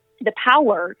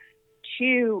power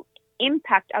to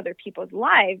impact other people's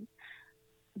lives,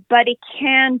 but it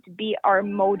can't be our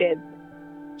motive.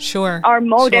 Sure. Our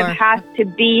motive has to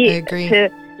be to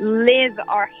live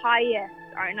our highest,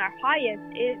 and our highest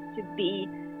is to be,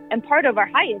 and part of our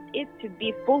highest is to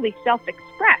be fully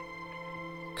self-expressed.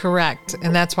 Correct.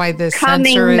 And that's why the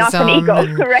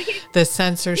censorism, right? The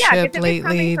censorship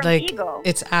lately, like ego,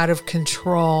 it's out of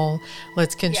control.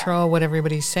 Let's control what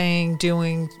everybody's saying,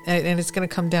 doing, and it's going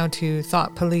to come down to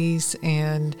thought police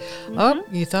and,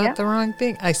 you thought the wrong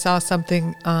thing. I saw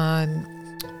something on,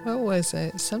 what was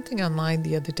it? Something online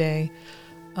the other day,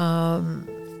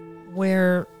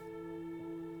 where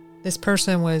this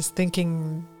person was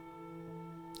thinking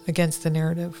against the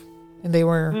narrative, and they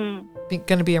were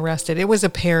going to be arrested. It was a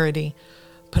parody,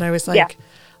 but I was like,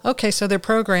 okay, so they're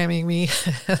programming me.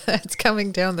 That's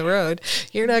coming down the road.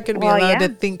 You're not going to be allowed to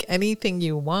think anything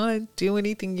you want, do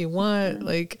anything you want.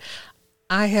 Like,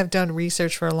 I have done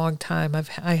research for a long time.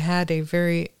 I had a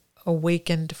very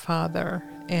awakened father,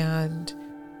 and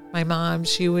my mom,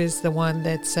 she was the one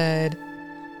that said,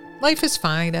 life is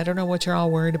fine. I don't know what you're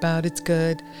all worried about. It's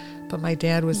good. But my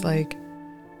dad was like,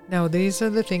 no, these are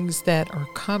the things that are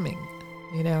coming,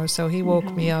 so he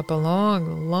woke me up a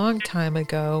long, long time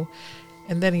ago,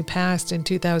 and then he passed in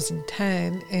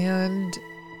 2010, and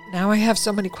now I have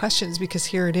so many questions because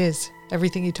here it is,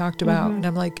 everything he talked about, and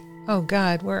I'm like, oh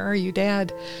God, where are you,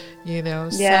 Dad?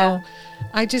 So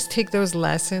I just take those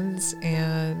lessons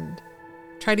and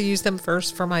try to use them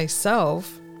first for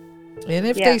myself, and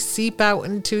if they seep out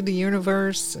into the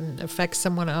universe and affect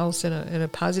someone else in a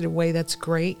positive way, that's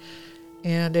great.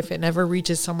 And if it never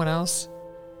reaches someone else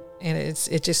and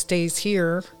it just stays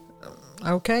here,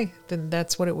 okay, then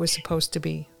that's what it was supposed to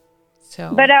be.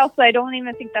 So, but also, I don't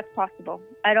even think that's possible.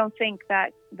 I don't think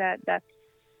that's I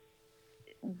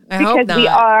hope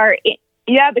not.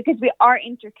 Because we are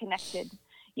interconnected,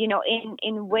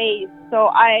 in ways.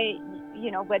 So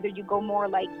whether you go more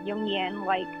like Jungian,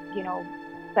 like,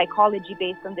 psychology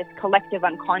based on this collective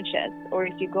unconscious, or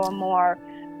if you go more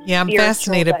I'm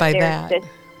fascinated by that.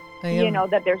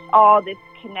 That there's all this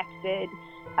connected,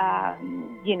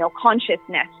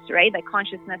 consciousness, right? Like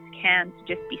consciousness can't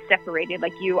just be separated.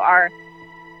 Like you are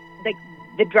like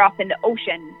the drop in the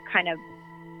ocean kind of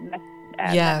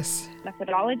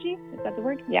methodology. Is that the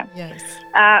word? Yeah. Yes.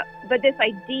 But this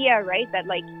idea, right, that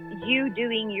like you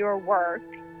doing your work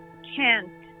can't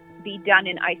be done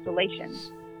in isolation.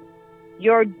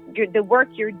 The work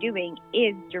you're doing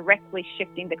is directly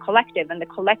shifting the collective, and the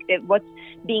collective, what's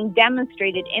being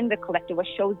demonstrated in the collective, what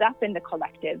shows up in the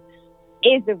collective,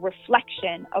 is a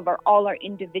reflection of all our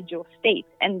individual states,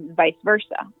 and vice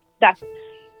versa. That's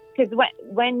because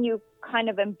when you kind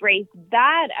of embrace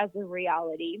that as a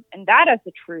reality and that as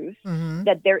a truth,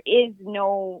 that there is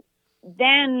no,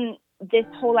 then this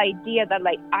whole idea that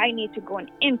like I need to go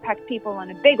and impact people in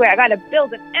a big way, I got to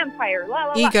build an empire,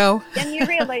 ego. Then you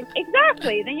realize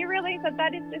Then you realize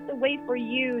that is just a way for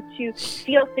you to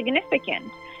feel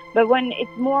significant. But when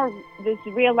it's more this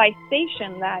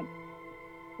realization that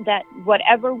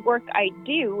whatever work I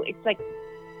do, it's like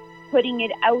putting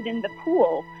it out in the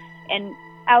pool and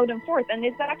out and forth. And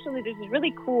there's this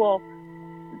really cool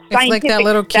it's like that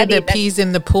little kid that pees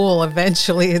in the pool.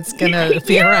 Eventually it's going to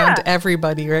be around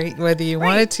everybody, right? Whether you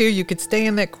wanted to, you could stay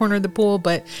in that corner of the pool,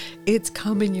 but it's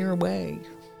coming your way.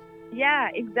 Yeah,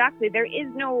 exactly. There is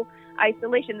no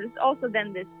isolation. There's also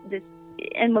then this,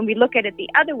 and when we look at it the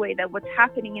other way, that what's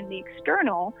happening in the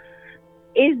external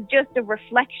is just a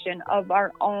reflection of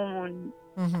our own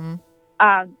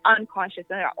unconscious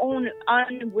and our own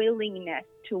unwillingness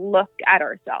to look at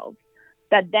ourselves.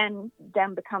 That then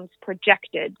becomes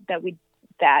projected, that we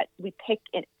pick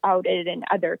it out in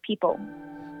other people.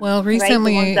 Well,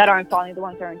 recently, right? The ones that aren't following, the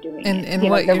ones that aren't doing it. And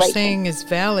what you're saying is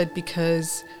valid,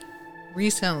 because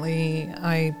recently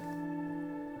I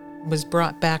was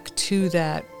brought back to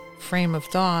that frame of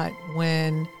thought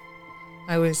when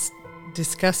I was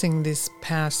discussing this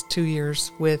past 2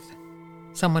 years with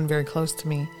someone very close to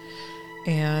me,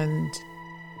 and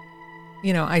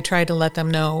I try to let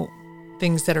them know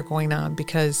things that are going on,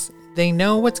 because they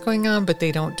know what's going on, but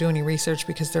they don't do any research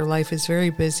because their life is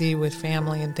very busy with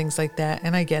family and things like that.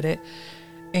 And I get it.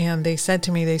 And they said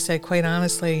to me, quite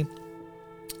honestly,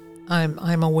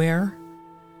 I'm aware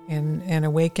and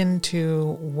awakened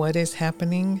to what is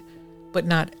happening, but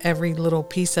not every little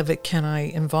piece of it can I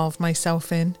involve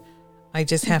myself in. I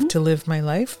just have to live my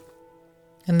life.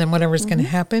 And then whatever's going to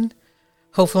happen,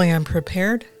 hopefully I'm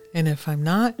prepared. And if I'm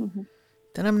not,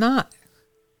 then I'm not.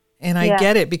 And I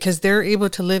get it, because they're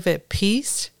able to live at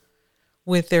peace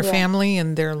with their family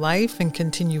and their life and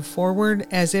continue forward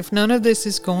as if none of this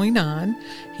is going on,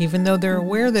 even though they're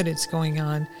aware that it's going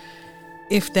on.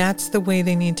 If that's the way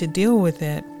they need to deal with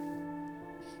it,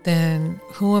 then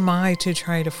who am I to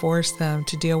try to force them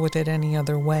to deal with it any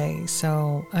other way?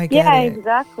 So I get it. Yeah,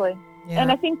 exactly. Yeah.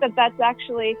 And I think that's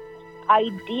actually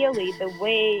ideally the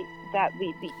way that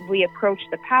we approach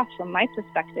the path, from my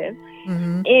perspective,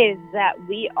 is that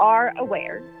we are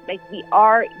aware, like we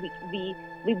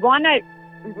want to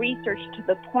research to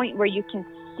the point where you can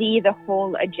see the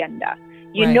whole agenda.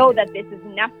 You know that this is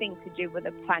nothing to do with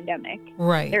a pandemic.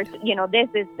 Right. There's, this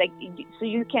is like, so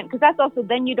you can, because that's also,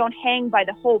 then you don't hang by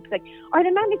the hopes, like, are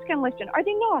the mandates going to listen? Are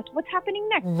they not? What's happening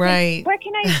next? Right. Like, where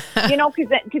can I,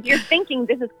 because you're thinking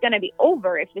this is going to be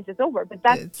over if this is over, but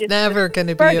that's it's just never going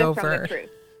to be over. From the truth.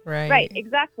 Right,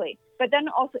 exactly. But then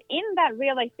also in that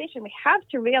realization, we have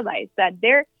to realize that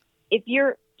if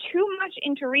you're too much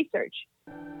into research,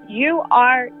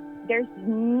 there's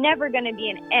never going to be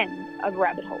an end of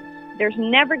rabbit holes. There's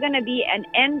never going to be an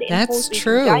end in holes that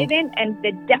you dive in and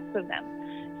the depth of them.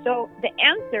 So the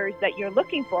answers that you're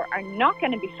looking for are not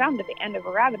going to be found at the end of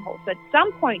a rabbit hole. So at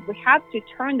some point, we have to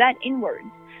turn that inwards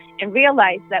and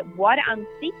realize that what I'm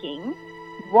seeking,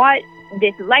 what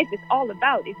this life is all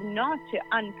about, is not to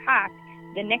unpack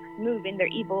the next move in their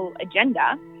evil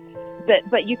agenda.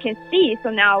 But you can see, so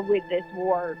now with this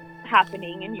war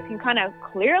happening, and you can kind of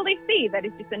clearly see that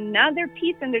it's just another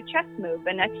piece in their chess move.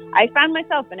 And I found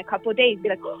myself in a couple of days be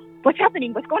like, oh, what's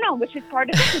happening? What's going on? Which is part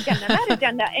of this agenda, that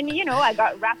agenda? And, I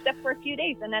got wrapped up for a few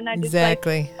days. And then I just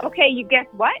okay, you guess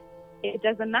what? It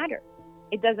doesn't matter.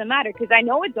 It doesn't matter because I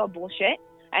know it's all bullshit.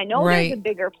 I know there's a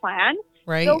bigger plan.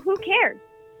 Right. So who cares?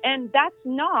 And that's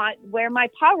not where my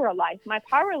power lies. My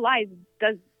power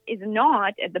is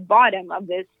not at the bottom of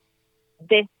this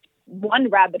one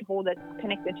rabbit hole that's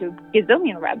connected to a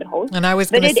gazillion rabbit holes. And I was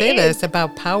going to say this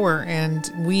about power, and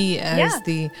we as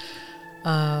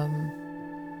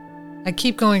I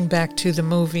keep going back to the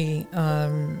movie,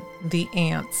 The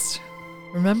Ants.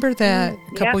 Remember that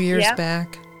a couple years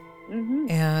back? Mm-hmm.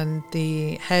 And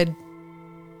the head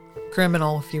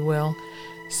criminal, if you will,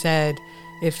 said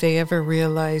if they ever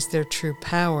realize their true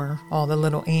power, all the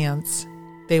little ants,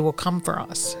 they will come for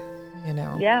us,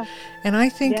 Yeah. And I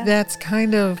think that's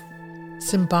kind of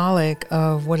symbolic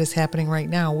of what is happening right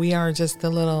now. We are just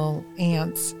the little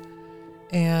ants,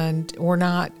 and we're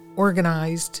not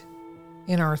organized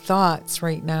in our thoughts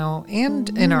right now and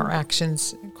in our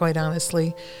actions, quite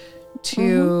honestly,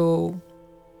 to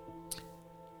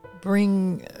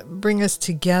bring us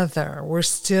together. We're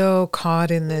still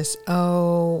caught in this,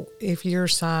 if your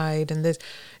side and this.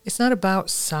 It's not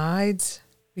about sides,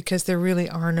 because there really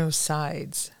are no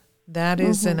sides. That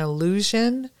is an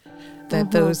illusion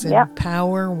that those in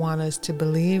power want us to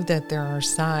believe that there are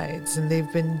sides. And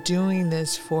they've been doing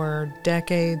this for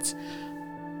decades,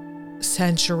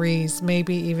 centuries,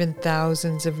 maybe even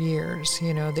thousands of years.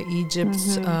 The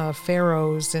Egypt's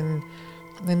pharaohs and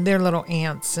their little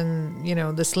ants and,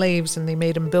 the slaves, and they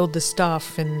made them build the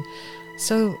stuff. And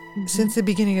so since the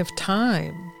beginning of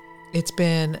time, it's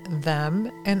been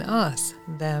them and us,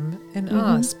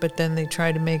 but then they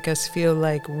try to make us feel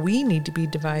like we need to be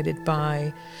divided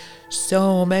by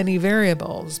so many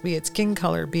variables, be it skin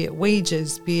color, be it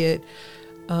wages, be it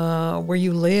where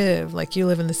you live, like you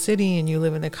live in the city and you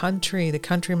live in the country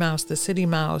mouse, the city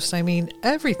mouse. I mean,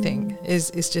 everything is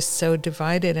just so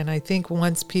divided. And I think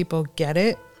once people get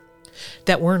it,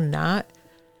 that we're not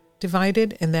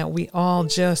divided and that we all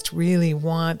just really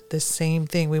want the same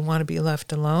thing. We want to be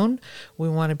left alone. We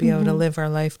want to be able to live our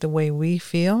life the way we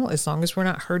feel, as long as we're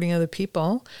not hurting other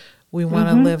people. We want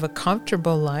to live a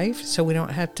comfortable life, so we don't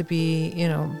have to be,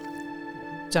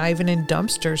 diving in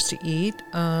dumpsters to eat.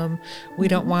 We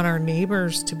don't want our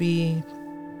neighbors to be,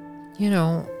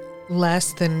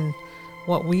 less than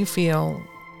what we feel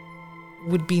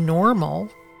would be normal,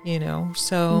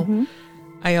 So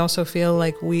I also feel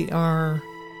like we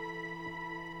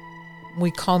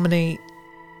culminate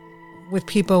with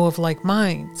people of like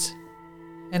minds,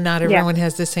 and not everyone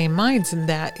has the same minds. And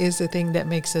that is the thing that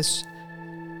makes us,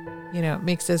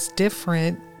 makes us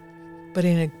different, but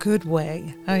in a good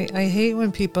way. I hate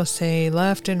when people say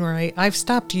left and right. I've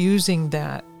stopped using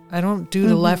that. I don't do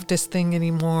the leftist thing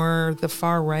anymore, the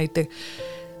far right.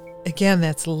 Again,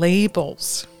 that's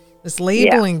labels. It's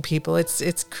labeling people.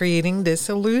 It's creating this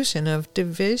illusion of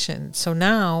division. So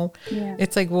now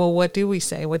it's like, well, what do we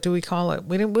say? What do we call it?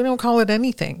 We don't call it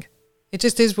anything. It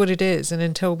just is what it is. And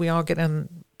until we all get on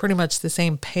pretty much the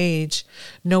same page,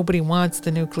 nobody wants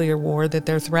the nuclear war that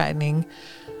they're threatening.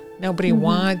 Nobody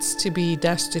wants to be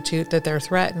destitute that they're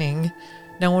threatening.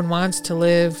 No one wants to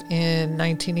live in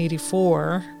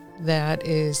 1984 that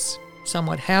is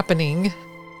somewhat happening.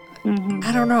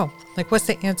 I don't know. Like, what's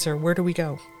the answer? Where do we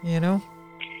go? Yeah,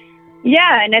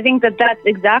 and I think that's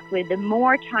exactly. The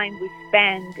more time we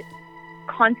spend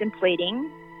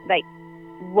contemplating, like,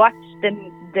 what's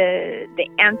the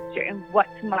answer and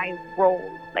what's my role?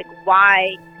 Like,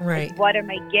 why? Right. Like, what are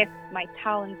my gifts, my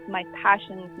talents, my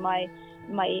passions, my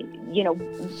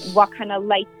what kind of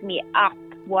lights me up?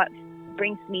 What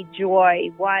brings me joy?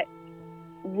 What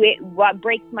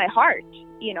breaks my heart?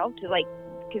 To like.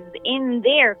 Because in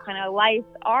there kind of lies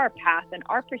our path and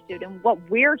our pursuit and what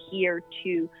we're here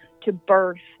to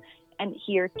birth and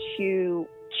here to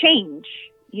change,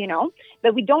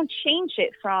 but we don't change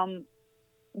it from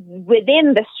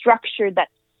within the structure that's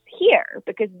here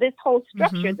because this whole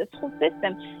structure, this whole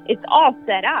system, it's all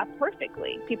set up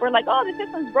perfectly. People are like, oh, the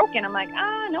system's broken. I'm like,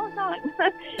 no, it's not.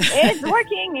 It's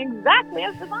working exactly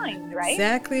as designed, right?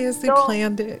 Exactly as they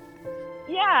planned it.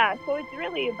 Yeah, so it's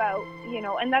really about,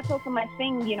 and that's also my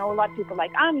thing, a lot of people are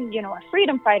like, I'm, a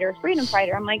freedom fighter.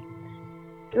 I'm like,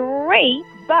 great,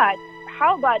 but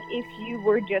how about if you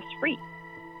were just free?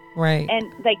 Right.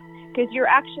 And like, because you're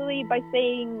actually, by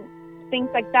saying things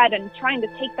like that and trying to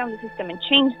take down the system and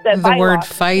change the bylaws, word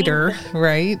fighter,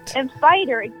 right? And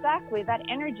fighter, exactly, that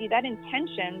energy, that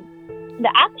intention,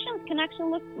 the actions can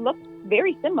actually look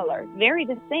very similar, very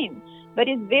the same. But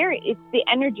it's the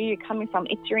energy you're coming from.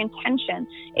 It's your intention.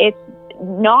 It's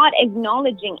not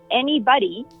acknowledging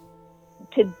anybody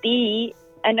to be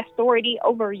an authority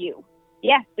over you.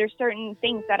 Yes, there's certain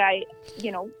things that I,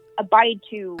 abide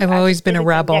to. I've always been a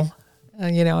rebel,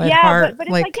 at heart. But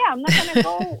it's like, I'm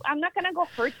not gonna go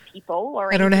hurt people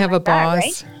or. I don't have a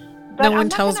boss. That, right? But no one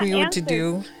tells me what to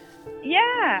do.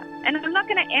 Yeah, and I'm not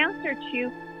gonna answer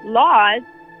to laws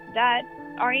that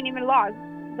aren't even laws.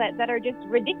 That are just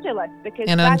ridiculous because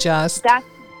unjust. That's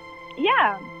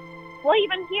well,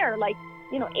 even here, like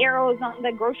arrows on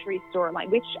the grocery store, like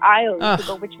which aisle to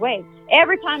go which way.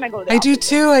 Every time I go there, I do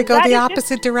too. I go the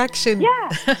opposite direction. Yeah,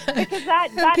 because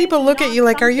that people look at you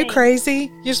like, "Are you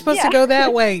crazy? You're supposed to go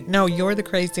that way." No, you're the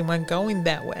crazy one going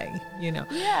that way. Yeah.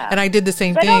 And I did the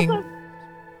same thing. Also,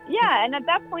 and at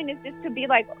that point, it's just to be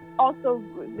like, also,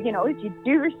 if you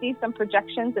do receive some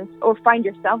projections or find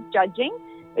yourself judging.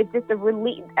 It's just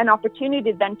an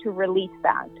opportunity then to release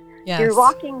that. Yes. You're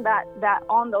walking that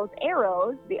on those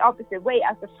arrows the opposite way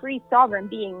as a free sovereign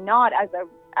being, not as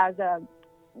a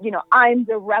I'm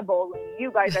the rebel and you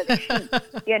guys are the sheep,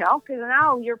 because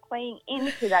now you're playing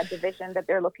into that division that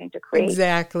they're looking to create.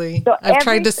 Exactly. So I've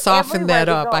tried to soften that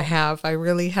up. I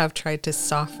really have tried to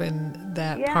soften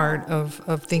that part of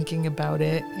thinking about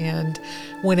it. And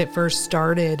when it first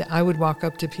started, I would walk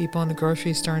up to people in the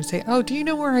grocery store and say, "Oh, do you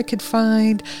know where I could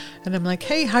find?" And I'm like,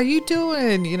 "Hey, how you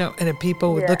doing?" And then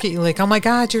people would look at you like, "Oh my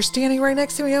God, you're standing right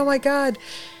next to me. Oh my God."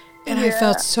 And I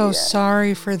felt so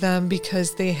sorry for them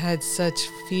because they had such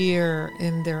fear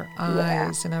in their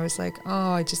eyes. And I was like,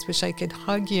 oh, I just wish I could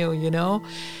hug you,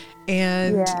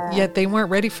 And yet they weren't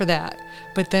ready for that.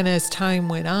 But then as time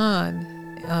went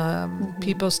on,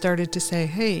 people started to say,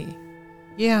 hey,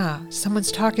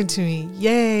 someone's talking to me.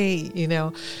 Yay,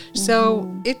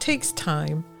 So it takes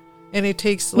time. And it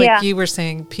takes, like you were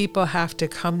saying, people have to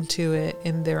come to it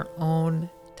in their own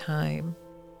time.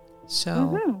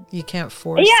 So you can't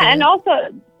force it. And also,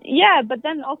 but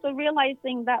then also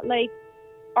realizing that like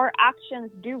our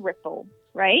actions do ripple,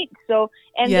 right? So,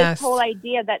 and this whole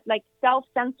idea that like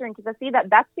self-censoring, because I see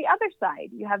that's the other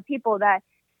side. You have people that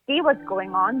see what's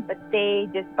going on, but they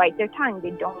just bite their tongue.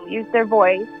 They don't use their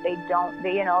voice. They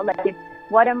like,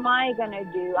 what am I going to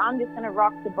do? I'm just going to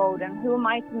rock the boat, and who am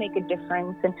I to make a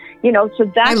difference? And, so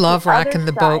that's I love rocking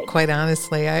the boat, side. quite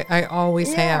honestly. I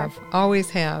always have.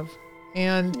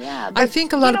 And but, I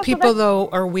think a lot of people, though,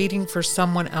 are waiting for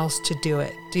someone else to do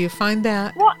it. Do you find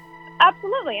that? Well,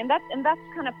 absolutely. And that's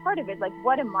kind of part of it. Like,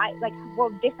 what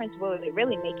difference will it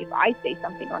really make if I say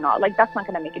something or not? Like, that's not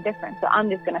going to make a difference. So I'm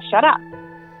just going to shut up.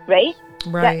 Right?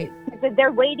 Right.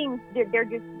 They're waiting. They're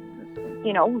just,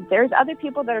 there's other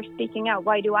people that are speaking out.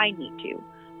 Why do I need to?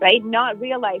 Right? Not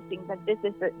realizing that this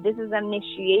is an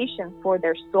initiation for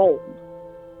their soul.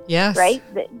 Yes. Right?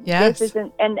 Yes. This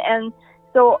isn't, and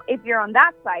so if you're on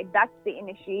that side, that's the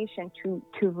initiation to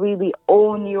really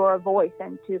own your voice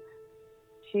and to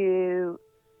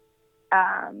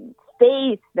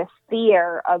face the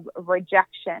fear of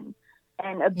rejection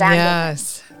and abandonment.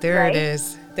 Yes, there it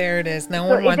is. There it is. No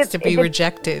one wants to be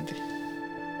rejected.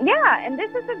 Yeah, and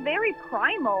this is a very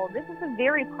primal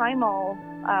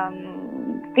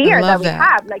fear that we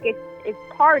have. Like it's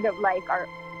part of like our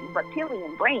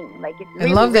reptilian brain. Like it's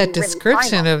really, I love that really,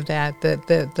 description really of that.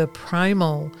 The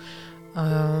primal.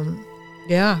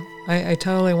 I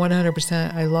totally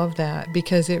 100%. I love that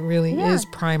because it really is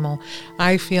primal.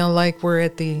 I feel like we're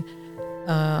at the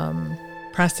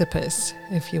precipice,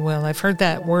 if you will. I've heard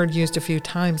that word used a few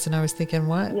times, and I was thinking,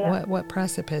 what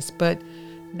precipice? But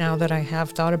now that I have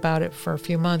thought about it for a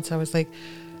few months, I was like,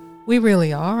 we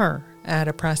really are at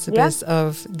a precipice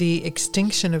of the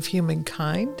extinction of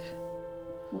humankind.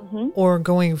 Or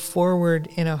going forward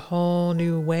in a whole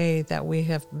new way that we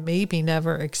have maybe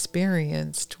never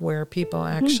experienced, where people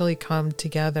actually come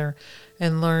together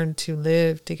and learn to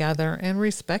live together and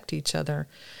respect each other.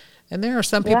 And there are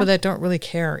some people that don't really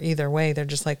care either way. They're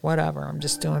just like, whatever, I'm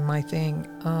just doing my thing.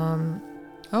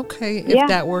 Okay, if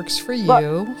that works for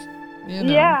you. you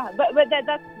know. Yeah, but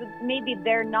that's maybe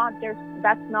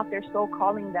that's not their soul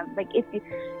calling them. Like if you,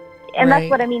 and Right.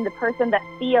 that's what I mean. The person that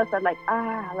feels that like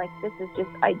like this is just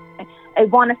I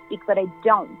want to speak but I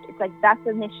don't. It's like that's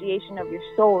the initiation of your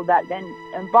soul that then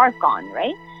embark on,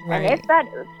 right? Right. And if that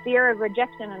fear of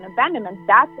rejection and abandonment,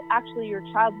 that's actually your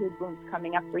childhood wounds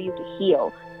coming up for you to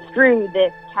heal through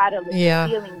this catalyst,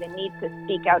 feeling the need to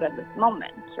speak out at this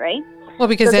moment, right? Well,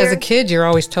 because as a kid, you're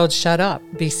always told, shut up,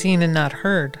 be seen and not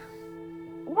heard.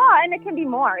 Well, and it can be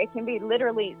more. It can be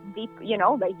literally deep, you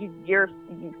know, like your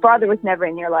father was never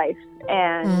in your life.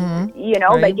 And, you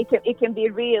know, like it can be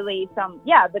really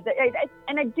but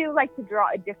and I do like to draw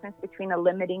a difference between a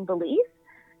limiting belief,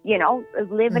 you know, a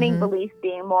limiting belief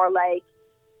being more like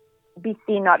be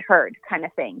seen, not heard kind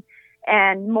of thing.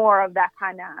 And more of that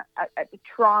kind of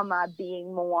trauma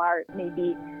being more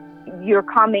maybe you're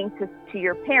coming to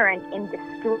your parent in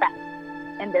distress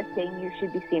and they're saying you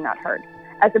should be seen, not heard,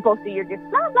 as opposed to you're just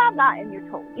blah, blah, blah, and you're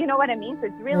told. You know what I mean? So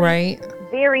it's really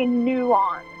very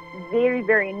nuanced, very,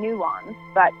 very nuanced.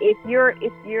 But if you're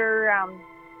in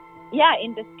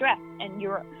distress and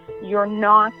you're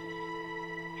not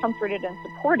comforted and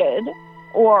supported,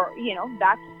 or, you know,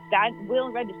 that will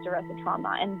register as a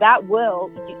trauma, and that will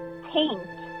taint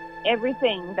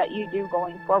everything that you do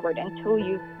going forward until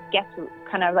you get to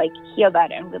kind of like heal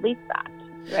that and release that,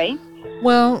 right?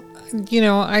 Well, you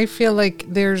know, I feel like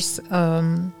there's,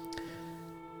 I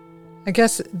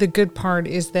guess the good part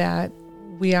is that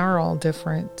we are all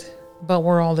different, but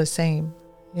we're all the same.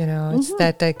 You know, it's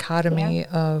that dichotomy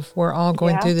of we're all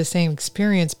going through the same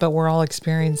experience, but we're all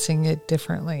experiencing it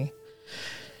differently.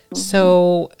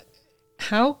 So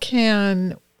how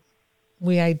can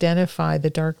we identify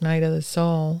the dark night of the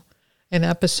soul, an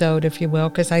episode, if you will?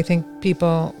 Because I think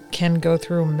people can go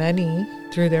through many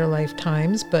through their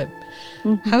lifetimes, but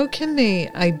how can they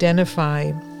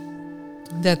identify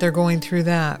that they're going through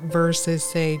that versus,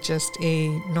 say, just a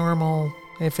normal,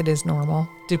 if it is normal,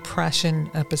 depression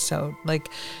episode? Like,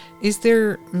 is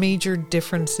there major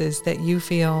differences that you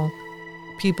feel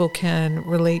people can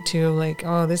relate to, like,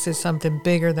 oh, this is something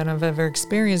bigger than I've ever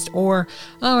experienced, or,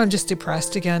 oh, I'm just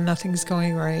depressed again, nothing's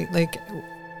going right? Like,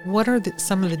 what are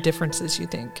some of the differences you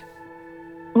think?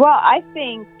 Well, I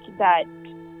think that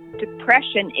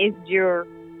depression is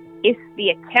the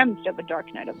attempt of a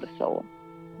dark night of the soul.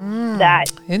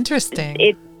 That interesting.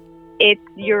 It's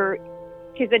your,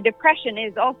 because the depression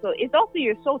is also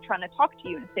your soul trying to talk to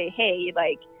you and say, hey,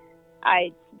 like,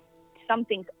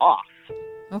 something's off.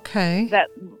 Okay.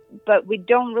 But we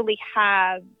don't really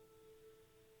have,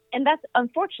 and that's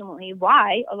unfortunately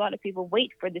why a lot of people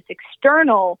wait for this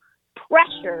external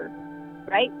pressure,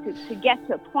 right, to get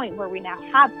to a point where we now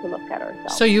have to look at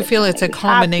ourselves. So you feel it's a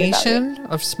combination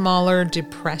of smaller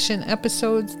depression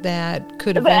episodes that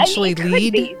could eventually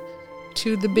lead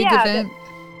to the big event?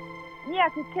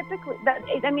 Because typically,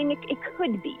 it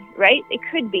could be, right? It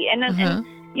could be. And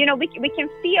you know, we can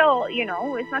feel, you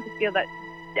know, it's not to feel that,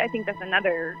 I think that's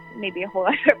maybe a whole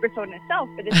other episode in itself,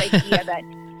 but this idea that,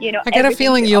 you know, I got a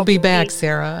feeling you'll be back,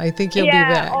 Sarah. I think you'll be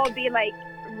back. Yeah, all be like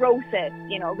roses,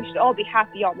 you know, we should all be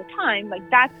happy all the time. Like,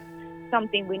 that's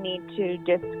something we need to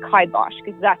just kibosh,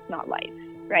 because that's not life,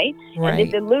 right? And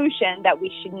this illusion that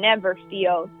we should never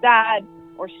feel sad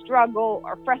or struggle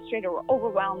or frustrated or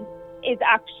overwhelmed is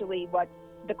actually what's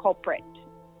the culprit,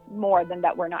 more than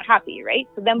that we're not happy, right?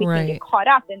 So then we can get caught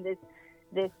up in this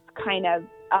kind of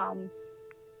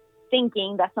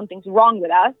thinking that something's wrong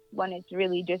with us, when it's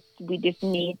really just, we just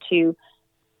need to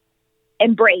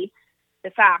embrace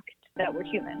the fact that we're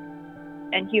human,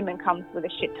 and human comes with a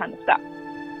shit ton of stuff,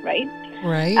 right?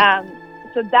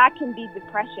 So that can be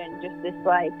depression, just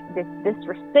this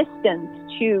resistance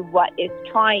to what is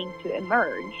trying to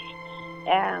emerge.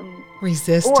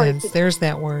 Resistance, there's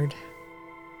that word.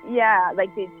 Yeah, like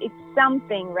it's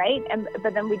something, right?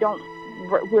 But then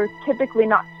we're typically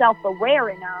not self-aware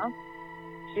enough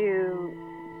to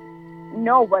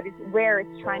know where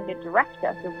it's trying to direct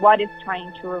us, or what it's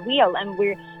trying to reveal. And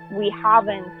we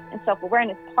haven't, and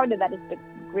self-awareness, part of that is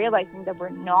realizing that we're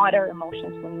not our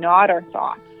emotions, we're not our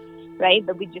thoughts, right?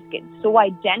 That we just get so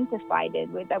identified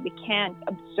with that we can't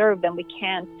observe them, we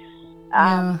can't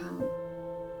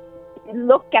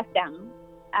look at them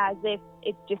as if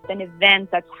it's just an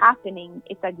event that's happening.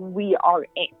 It's like we are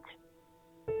it,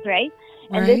 right?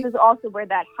 And this is also where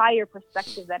that higher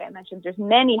perspective that I mentioned, there's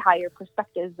many higher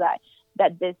perspectives that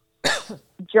this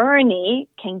journey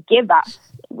can give us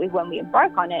when we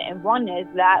embark on it. And one is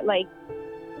that, like,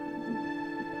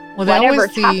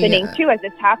 whatever's happening to us,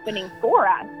 it's happening for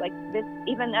us. Like this,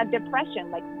 even a depression,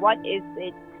 like what is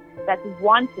it that's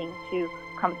wanting to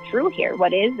come through here?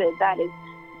 What is it that is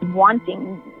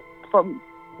wanting from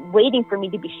waiting for me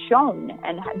to be shown?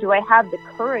 And do I have the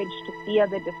courage to feel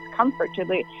the discomfort,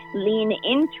 to lean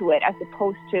into it, as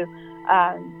opposed to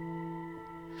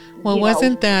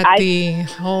wasn't that the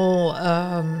whole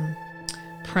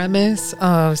premise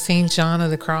of Saint John of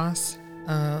the Cross,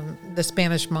 the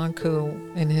Spanish monk who,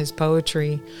 in his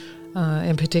poetry,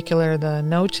 in particular the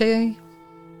Noche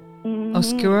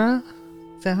Oscura,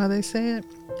 is that how they say it?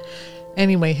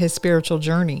 Anyway, his spiritual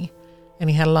journey, and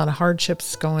he had a lot of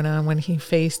hardships going on when he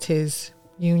faced his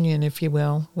union, if you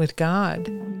will, with God.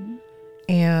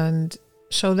 And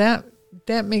so that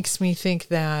makes me think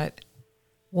that,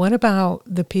 what about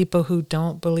the people who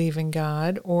don't believe in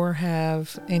God or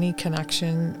have any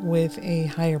connection with a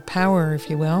higher power, if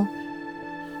you will?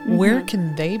 Where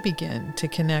can they begin to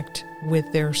connect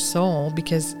with their soul?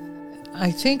 Because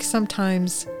I think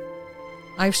sometimes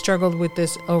I've struggled with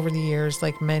this over the years,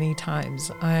 like many times.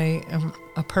 I am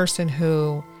a person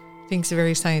who thinks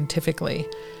very scientifically,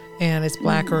 and it's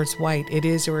black or it's white. It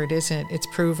is or it isn't. It's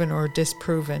proven or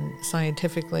disproven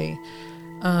scientifically.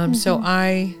 So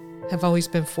I have always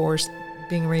been forced,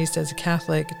 being raised as a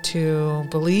Catholic, to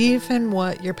believe in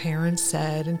what your parents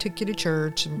said and took you to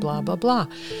church and blah, blah, blah.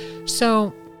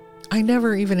 So I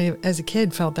never, even as a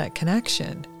kid, felt that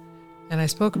connection. And I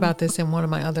spoke about this in one of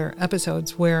my other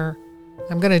episodes, where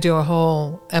I'm going to do a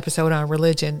whole episode on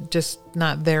religion, just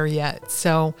not there yet.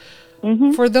 So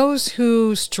for those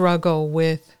who struggle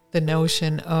with the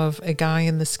notion of a guy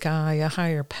in the sky, a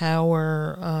higher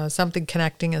power, something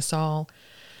connecting us all,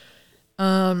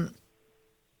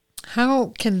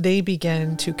 how can they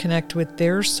begin to connect with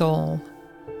their soul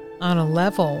on a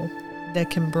level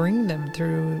that can bring them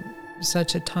through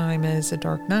such a time as a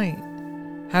dark night?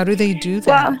 How do they do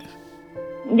that? Well,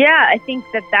 yeah, I think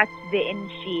that's the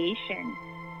initiation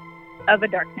of a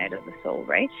dark night of the soul,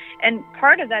 right? And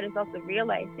part of that is also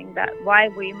realizing that why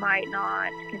we might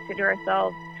not consider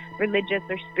ourselves religious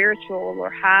or spiritual,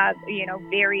 or have,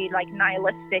 very like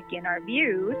nihilistic in our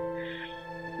views.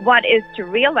 What is to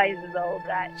realize, though,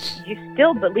 that you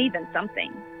still believe in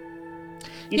something.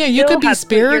 You could be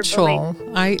spiritual.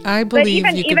 I believe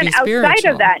you could be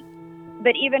spiritual.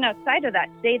 But even outside of that,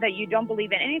 say that you don't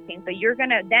believe in anything. So you're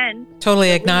going to then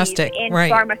totally agnostic in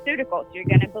right. pharmaceuticals. You're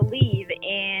going to believe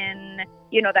in,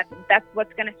 that's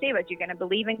what's going to save us. You're going to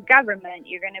believe in government.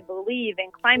 You're going to believe in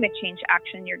climate change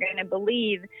action. You're going to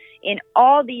believe in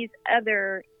all these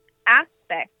other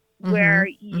aspects where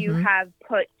you have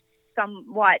put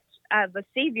somewhat of a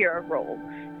savior role,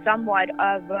 somewhat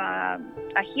of a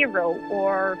hero,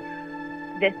 or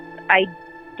this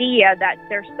idea that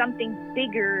there's something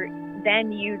bigger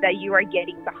than you that you are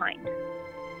getting behind.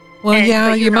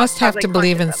 Well, you must have to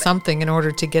believe in something in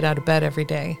order to get out of bed every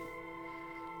day.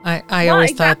 I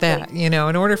always thought that, in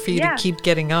order for you to keep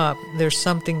getting up, there's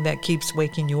something that keeps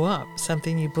waking you up,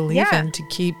 something you believe in to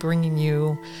keep bringing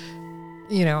you,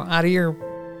 out of your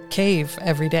cave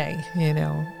every day,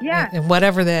 and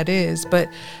whatever that is. But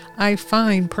I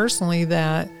find personally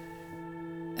that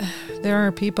there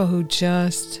are people who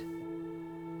just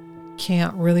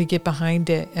can't really get behind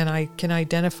it, and I can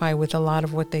identify with a lot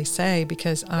of what they say,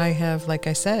 because I have, like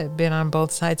I said, been on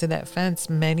both sides of that fence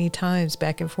many times,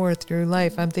 back and forth through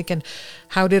life. I'm thinking,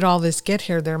 how did all this get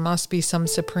here? There must be some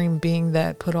supreme being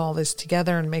that put all this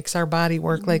together and makes our body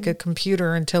work like a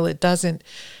computer until it doesn't,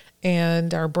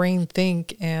 and our brain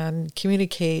think and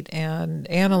communicate and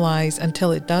analyze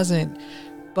until it doesn't.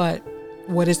 But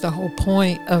what is the whole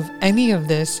point of any of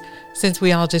this, since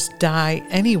we all just die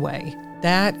anyway?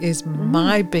 That is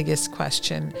my biggest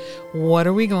question. What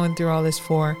are we going through all this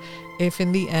for if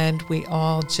in the end we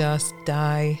all just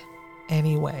die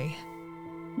anyway?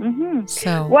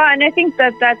 So, well, and I think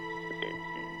that's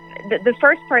the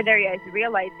first part there is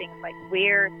realizing like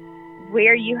where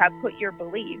you have put your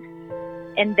beliefs,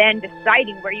 and then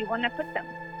deciding where you want to put them.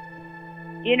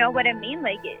 You know what I mean?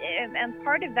 Like, and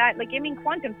part of that,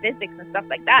 quantum physics and stuff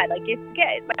like that. Like,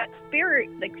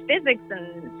 physics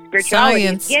and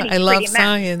spirituality. Science. I love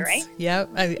science. Messed, right? Yep.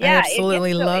 I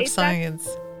absolutely love science.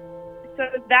 So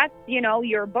if that's,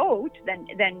 your boat,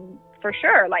 then for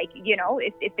sure,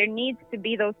 if there needs to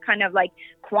be those kind of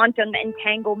quantum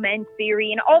entanglement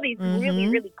theory and all these really,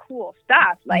 really cool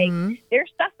stuff,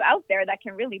 there's stuff out there that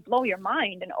can really blow your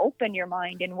mind and open your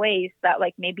mind in ways that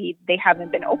maybe they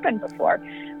haven't been opened before.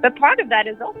 But part of that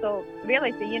is also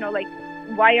realizing,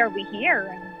 why are we here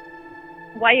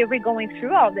and why are we going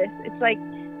through all this?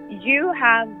 It's you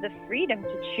have the freedom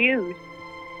to choose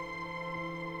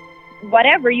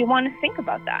whatever you want to think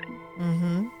about that.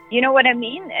 You know what I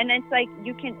mean? And it's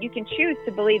you can choose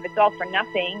to believe it's all for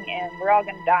nothing and we're all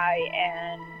going to die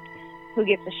and who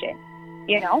gives a shit,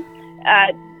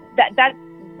 that's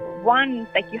one,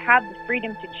 like you have the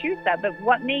freedom to choose that, but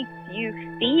what makes you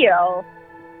feel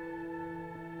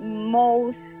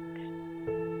most,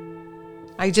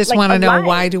 I just want to know,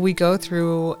 why do we go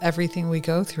through everything we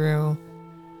go through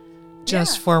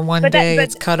just for one day?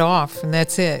 It's cut off and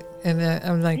that's it. And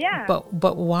I'm like,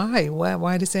 but why?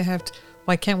 Why does it have to,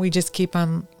 why can't we just keep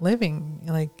on living,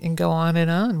 like, and go on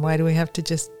and on? Why do we have to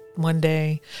just one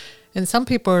day? And some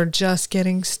people are just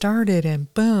getting started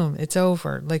and boom, it's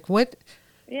over. Like what?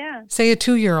 Yeah. Say a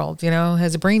 2-year-old,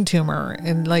 has a brain tumor,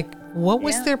 and like, what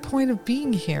was their point of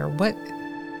being here? What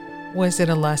was it?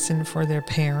 A lesson for their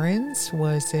parents?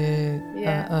 Was it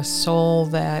a soul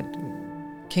that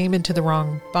came into the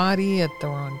wrong body at the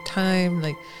wrong time?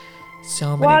 Like,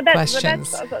 so many questions.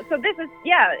 So this is,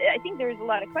 I think there's a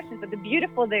lot of questions, but the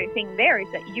beautiful thing there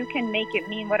is that you can make it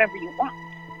mean whatever you want.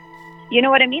 You know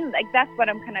what I mean? Like, that's what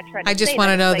I'm kind of trying to say. I just want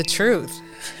to know the truth.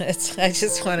 I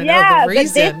just want to know the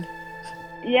reason.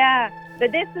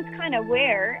 But this is kind of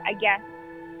where, I guess,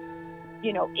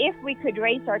 if we could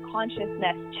raise our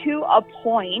consciousness to a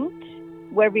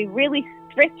point where we really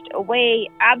stripped away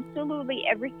absolutely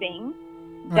everything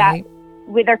that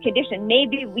with our condition,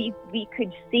 maybe we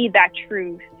could see that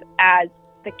truth as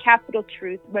the capital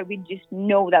truth, where we just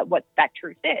know that what that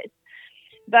truth is.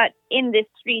 But in this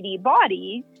 3D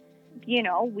body,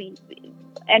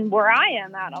 and where I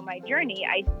am at on my journey,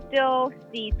 I still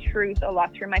see truth a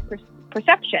lot through my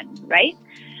perception, right?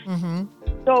 Mm-hmm.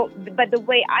 So, but the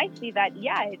way I see that,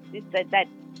 it's that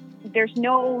there's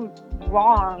no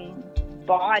wrong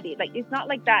body. Like, it's not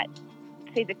like that,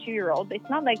 say the 2-year-old, it's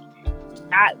not like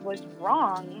that was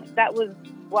wrong. That was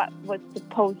what was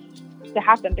supposed to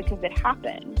happen because it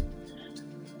happened.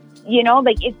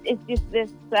 Like it's just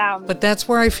this. But that's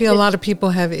where I feel a lot of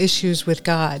people have issues with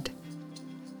God.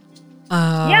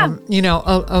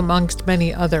 Amongst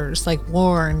many others, like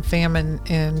war and famine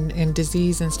and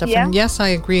disease and stuff. Yeah. And yes, I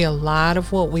agree. A lot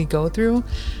of what we go through,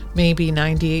 maybe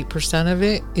 98% of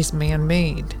it is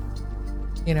man-made.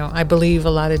 I believe a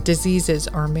lot of diseases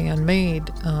are man-made.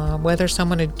 Whether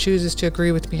someone chooses to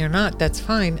agree with me or not, that's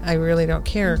fine. I really don't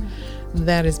care. Mm-hmm.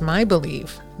 That is my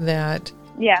belief.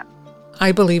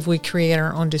 I believe we create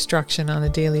our own destruction on a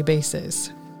daily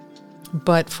basis.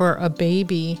 But for a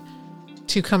baby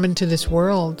to come into this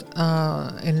world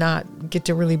and not get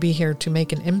to really be here to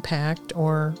make an impact,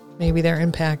 or maybe their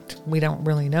impact, we don't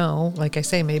really know. Like I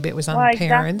say, maybe it was on the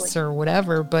parents or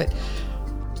whatever, but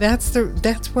that's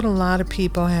what a lot of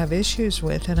people have issues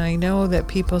with. And I know that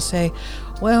people say,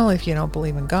 well, if you don't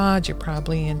believe in God, you're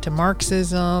probably into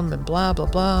Marxism and blah, blah,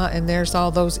 blah. And there's all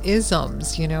those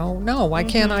isms, No, why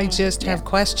can't I just have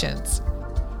questions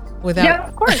without,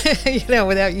 of course.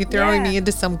 Without you throwing me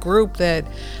into some group that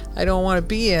I don't want to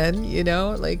be in,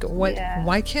 like what,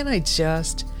 why can't I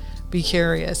just be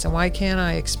curious? And why can't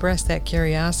I express that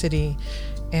curiosity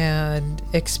and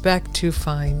expect to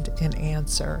find an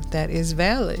answer that is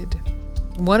valid?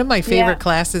 One of my favorite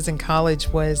classes in college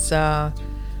was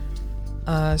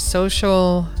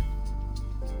social.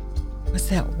 What's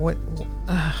that?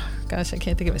 Gosh, I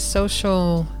can't think of it.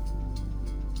 Social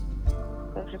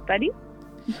studies?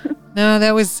 No,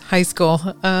 that was high school.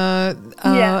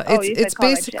 It's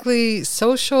basically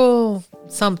social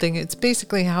something. It's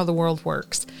basically how the world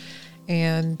works.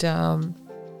 And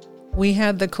we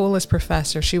had the coolest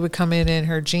professor. She would come in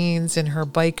her jeans and her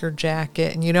biker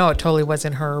jacket. And it totally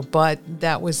wasn't her, but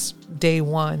that was day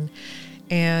one.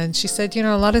 And she said,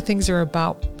 a lot of things are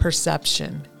about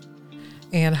perception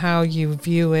and how you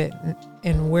view it,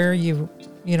 and where you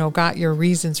got your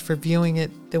reasons for viewing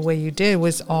it the way you did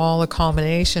was all a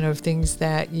culmination of things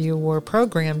that you were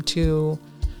programmed to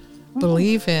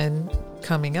believe in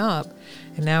coming up.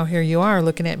 And now here you are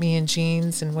looking at me in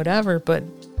jeans and whatever, but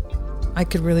I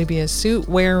could really be a suit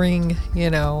wearing,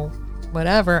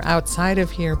 whatever outside of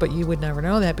here, but you would never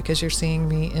know that because you're seeing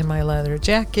me in my leather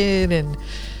jacket. And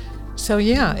so,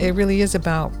 it really is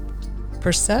about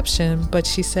perception. But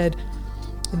she said,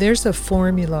 there's a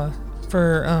formula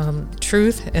for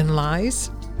truth and lies,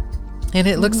 and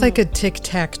it looks like a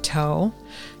tic-tac-toe.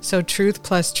 So truth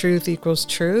plus truth equals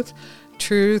truth.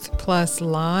 Truth plus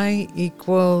lie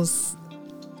equals,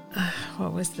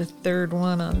 what was the third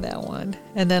one on that one?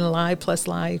 And then lie plus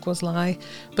lie equals lie.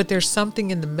 But there's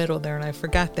something in the middle there, and I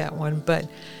forgot that one. But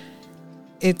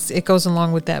it goes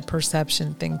along with that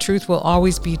perception thing. Truth will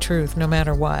always be truth, no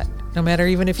matter what. No matter,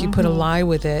 even if you put a lie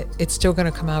with it, it's still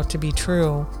going to come out to be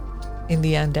true in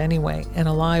the end anyway. And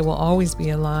a lie will always be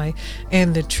a lie,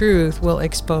 and the truth will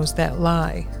expose that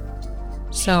lie.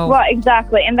 So well,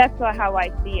 exactly. And that's how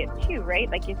I see it too, right?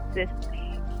 Like, it's this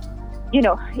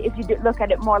if you look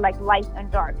at it more like light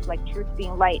and dark, like truth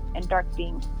being light and dark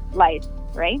being light,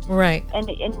 right? Right. And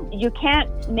you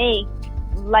can't make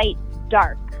light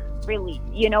dark, really.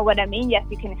 You know what I mean? Yes,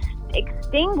 you can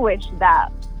extinguish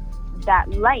that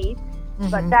light,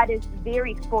 but that is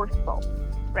very forceful,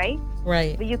 right?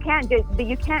 Right. But you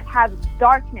can't have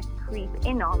darkness creep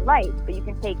in on light. But you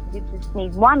just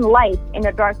need one light in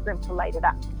a dark room to light it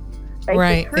up.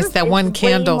 Right. It's that one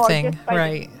candle thing.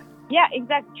 Right. Yeah,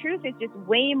 exactly. Truth is just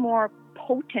way more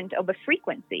potent of a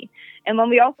frequency. And when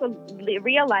we also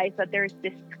realize that there's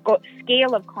this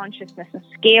scale of consciousness, a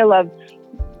scale of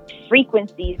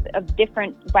frequencies of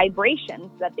different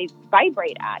vibrations that they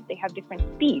vibrate at, they have different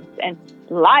speeds, and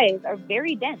lies are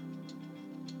very dense.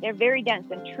 They're very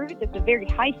dense, and truth is a very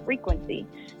high frequency.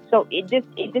 So it just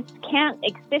can't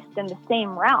exist in the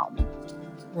same realm.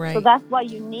 Right. So that's why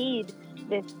you need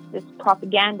this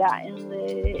propaganda and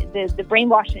the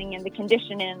brainwashing and the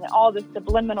conditioning and all this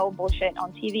subliminal bullshit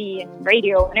on TV and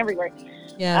radio and everywhere.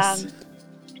 Yes.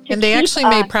 And they actually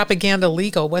made propaganda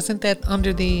legal. Wasn't that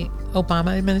under the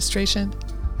Obama administration?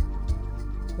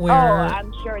 Where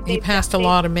I'm sure he passed a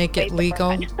law to make it legal.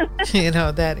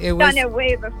 That it was done it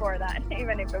way before that,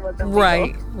 even if it wasn't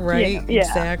legal. Right,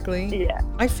 exactly. Yeah.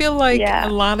 I feel like a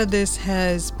lot of this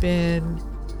has been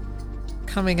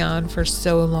coming on for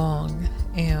so long,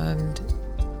 and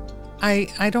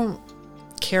I don't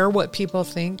care what people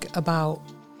think about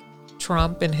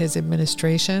Trump and his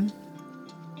administration.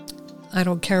 I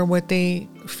don't care what they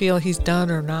feel he's done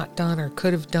or not done or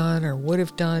could have done or would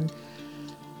have done.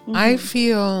 I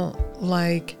feel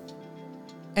like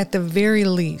at the very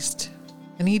least,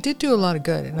 and he did do a lot of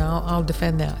good, and I'll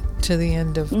defend that to the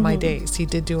end of my days. He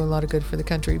did do a lot of good for the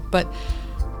country. But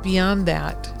beyond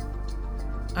that,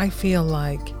 I feel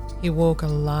like he woke a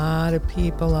lot of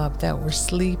people up that were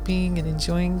sleeping and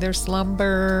enjoying their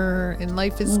slumber, and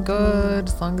life is good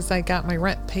as long as I got my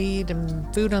rent paid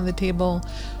and food on the table.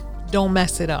 Don't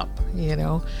mess it up,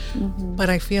 But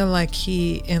I feel like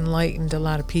he enlightened a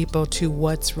lot of people to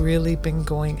what's really been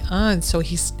going on. So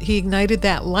he ignited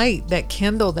that light, that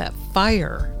kindled that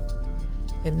fire.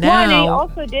 And now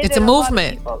it's a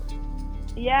movement.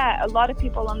 A lot of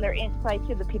people on their inside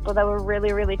too, the people that were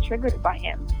really, really triggered by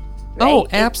him. Right? Oh,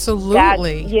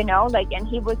 absolutely. And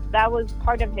that was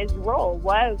part of his role,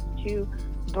 was to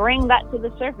bring that to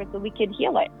the surface so we could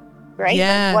heal it. Right?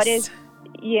 Yes. What is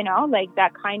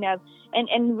that kind of,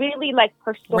 and really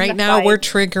personify. Right now we're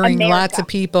triggering America. Lots of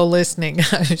people listening,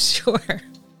 I'm sure.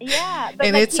 Yeah.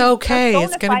 And it's okay.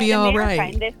 It's going to be all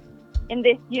right. In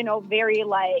this, very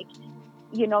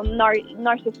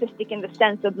narcissistic in the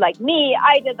sense of me,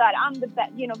 I did that, I'm the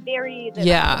best, very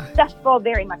successful,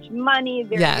 very much money,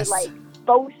 very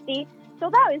boasty.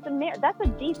 So that's a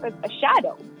deep a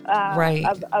shadow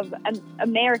of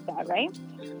America, right?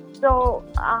 So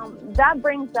that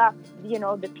brings up,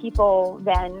 the people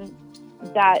then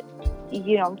that,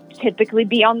 typically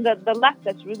be on the left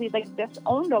that's really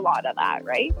disowned a lot of that,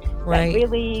 right? That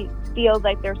really feels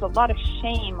like there's a lot of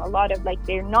shame, a lot of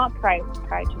they're not proud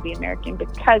to be American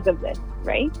because of this,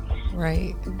 right?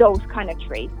 Right. Those kind of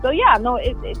traits. So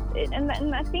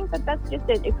and I think that's just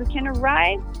it. If we can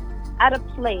arrive at a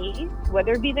place,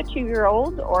 whether it be the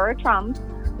 2-year-old or a Trump,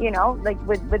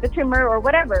 with a tumor or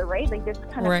whatever, right? This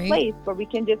kind of place where we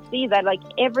can just see that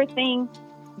everything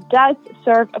does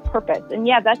serve a purpose. And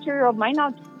that 2-year-old might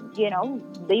not,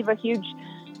 leave a huge,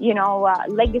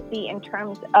 legacy in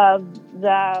terms of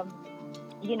the,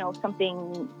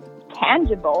 something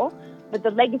tangible, but the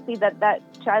legacy that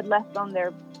child left on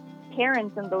their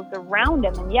parents and those around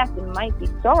them. And yes, it might be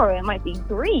sorrow, it might be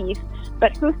grief,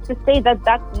 but who's to say that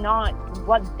that's not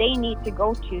what they need to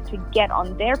go to get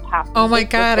on their path? Oh my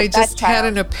God, I just had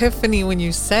an epiphany when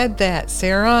you said that,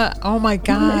 Sarah. Oh my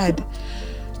God.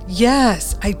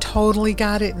 Yes, I totally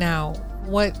got it now.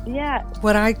 What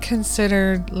I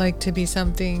considered to be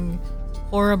something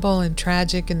horrible and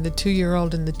tragic, and the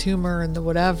 2-year-old and the tumor and the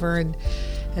whatever, and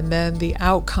then the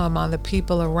outcome on the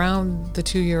people around the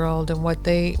 2-year-old and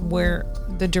where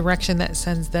the direction that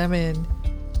sends them in,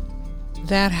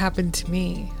 that happened to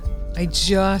me. I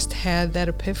just had that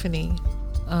epiphany,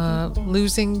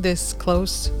 losing this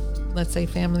close, let's say,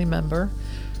 family member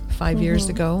 5 years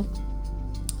ago.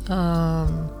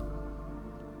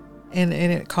 And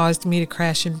it caused me to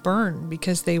crash and burn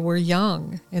because they were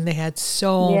young and they had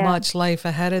so much life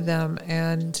ahead of them.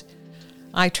 And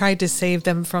I tried to save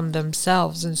them from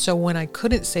themselves. And so when I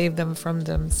couldn't save them from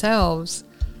themselves,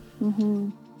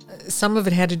 some of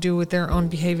it had to do with their own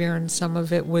behavior and some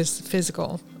of it was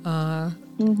physical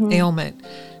ailment.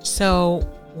 So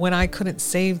when I couldn't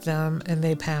save them and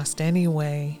they passed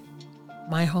anyway,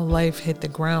 my whole life hit the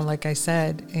ground, like I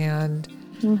said, and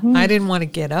I didn't want to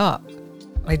get up.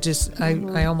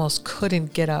 I almost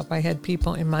couldn't get up. I had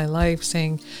people in my life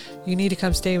saying, you need to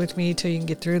come stay with me till you can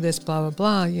get through this, blah, blah,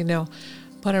 blah, you know.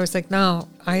 But I was like, no,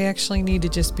 I actually need to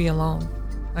just be alone.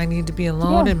 I need to be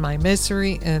alone in my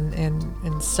misery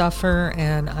and suffer.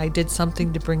 And I did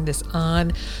something to bring this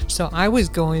on. So I was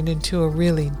going into a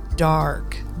really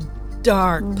dark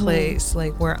place,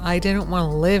 like where I didn't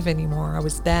want to live anymore. I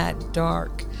was that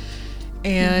dark.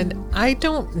 And I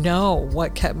don't know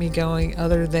what kept me going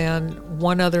other than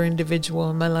one other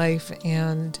individual in my life.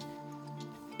 And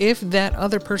if that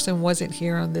other person wasn't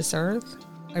here on this earth,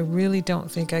 I really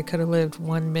don't think I could have lived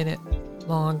 1 minute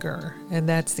longer. And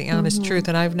that's the honest truth.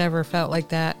 And I've never felt like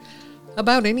that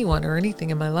about anyone or anything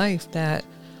in my life, that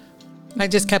I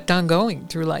just kept on going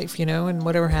through life, you know, and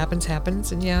whatever happens,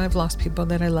 happens. And yeah, I've lost people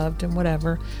that I loved and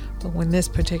whatever. But when this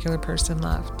particular person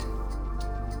left,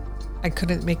 I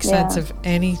couldn't make sense of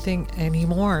anything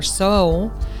anymore.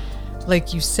 So,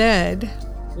 like you said,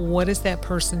 what does that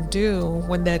person do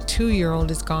when that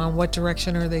 2-year-old is gone? What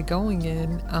direction are they going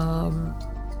in?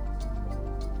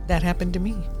 That happened to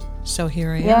me. So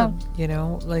here I am, you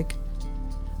know, like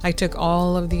I took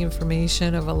all of the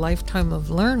information of a lifetime of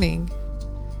learning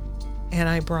and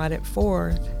I brought it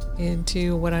forth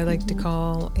into what I like to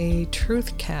call a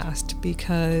truth cast,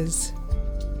 because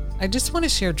I just want to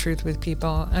share truth with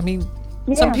people. I mean,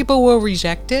 some people will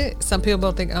reject it. Some people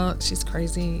will think, oh, she's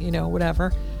crazy, you know,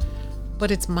 whatever.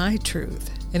 But it's my truth.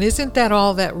 And isn't that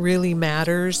all that really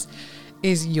matters,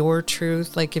 is your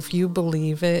truth? Like, if you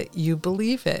believe it, you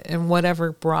believe it. And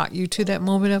whatever brought you to that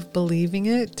moment of believing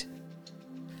it,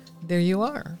 there you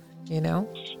are, you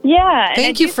know? Yeah.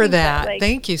 Thank you for that. Like,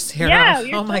 thank you, Sarah. Yeah,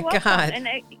 oh my welcome. God. And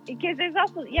because there's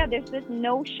also, there's this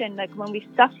notion, like when we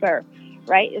suffer,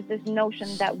 right, is this notion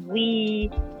that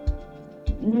we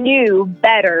knew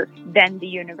better than the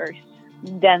universe,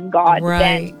 than God,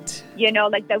 right? Than, you know,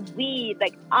 like that we,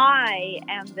 like I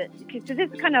am the. Because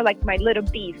this is kind of like my little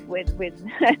beef with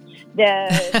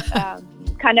the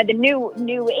kind of the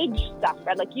new age stuff,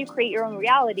 right? Like you create your own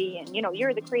reality, and you know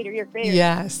you're the creator. You're creator.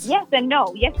 Yes. Yes and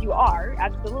no. Yes, you are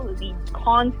absolutely.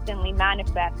 Constantly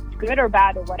manifest, good or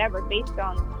bad or whatever, based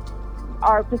on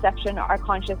our perception, our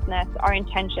consciousness, our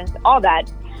intentions, all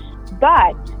that.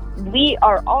 But we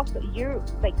are also,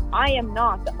 I am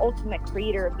not the ultimate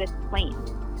creator of this plane.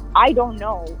 I don't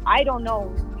know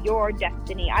your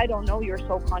destiny. I don't know your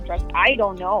soul contract. I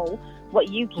don't know what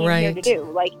you came here to do.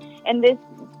 Like, and this,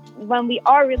 when we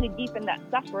are really deep in that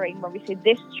suffering, where we say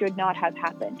this should not have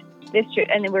happened,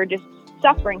 and then we're just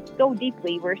suffering so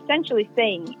deeply, we're essentially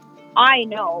saying, I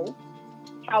know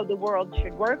how the world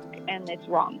should work, and it's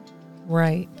wrong.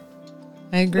 Right.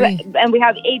 I agree. And we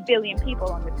have 8 billion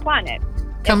people on this planet.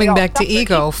 Coming back to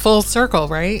ego, full circle,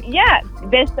 right? Yeah.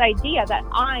 This idea that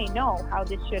I know how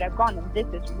this should have gone and this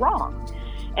is wrong.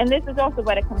 And this is also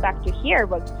what I come back to here,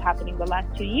 what's happening the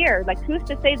last 2 years. Like, who's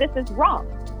to say this is wrong?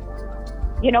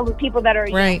 You know, with people that are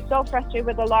you know, so frustrated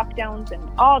with the lockdowns and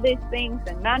all these things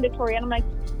and mandatory. And I'm like,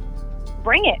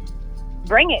 bring it.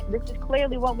 Bring it. This is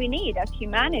clearly what we need as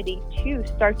humanity, to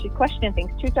start to question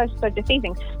things, to start to say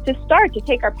things, to start to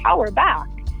take our power back,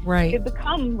 to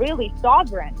become really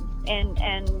sovereign and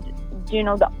you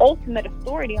know, the ultimate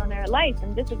authority on our life.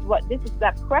 And this is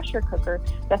that pressure cooker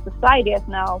that society has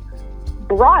now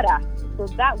brought us, so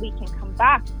that we can come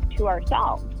back to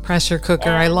ourselves. Pressure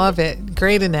cooker. I love it.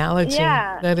 Great analogy.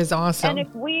 Yeah. That is awesome. And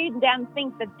if we then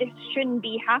think that this shouldn't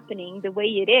be happening the way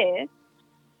it is,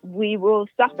 we will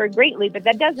suffer greatly. But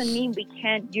that doesn't mean we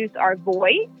can't use our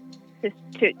voice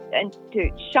to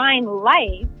shine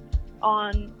light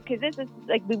on, because this is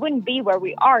like, we wouldn't be where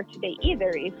we are today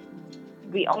either if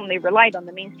we only relied on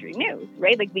the mainstream news,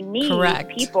 right? Like, we need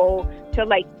people to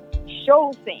like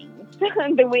show things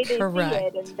the way they see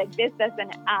it, and like this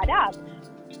doesn't add up.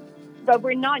 But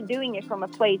we're not doing it from a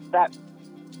place that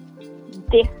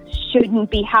this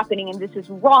shouldn't be happening and this is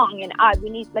wrong, and we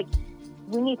need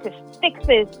to fix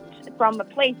this from a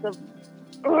place of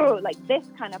like this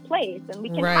kind of place. And we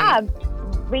can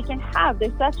have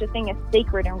there's such a thing as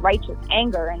sacred and righteous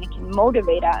anger, and it can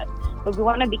motivate us, but we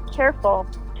want to be careful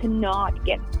to not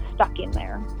get stuck in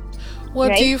there.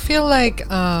 Well, do you feel like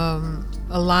a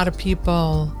lot of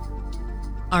people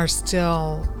are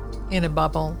still in a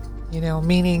bubble, you know,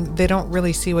 meaning they don't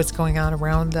really see what's going on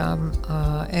around them,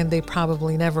 and they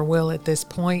probably never will at this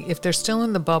point, if they're still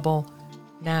in the bubble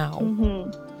now,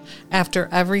 after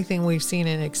everything we've seen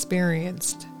and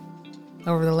experienced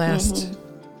over the last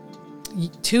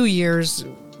 2 years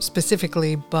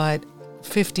specifically, but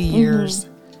 50 years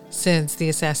since the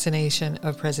assassination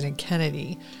of President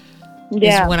Kennedy.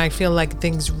 is when I feel like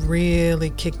things really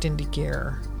kicked into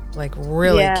gear. Like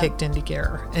really kicked into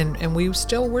gear. And we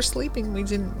still were sleeping. We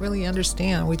didn't really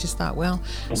understand. We just thought, well,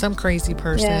 some crazy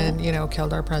person,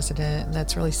 killed our president, and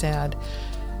that's really sad.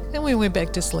 And we went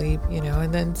back to sleep,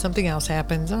 and then something else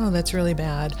happens. Oh, that's really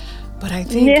bad. But I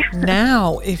think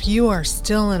now, if you are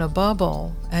still in a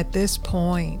bubble at this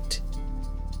point,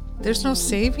 there's no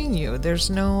saving you. There's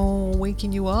no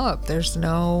waking you up. There's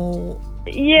no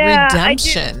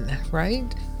redemption, right?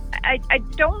 I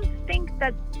don't think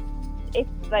that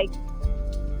it's like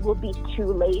will be too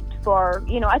late for,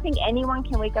 I think anyone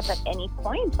can wake up at any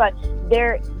point, but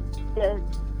the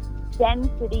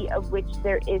density of which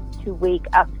there is to wake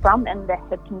up from, and the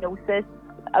hypnosis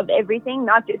of everything,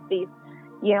 not just these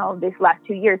last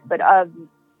 2 years, but of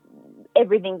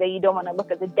everything that you don't want to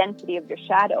look at, the density of your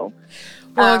shadow.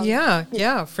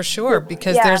 Well, for sure,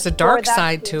 because there's a dark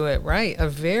side to it, right? A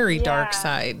very dark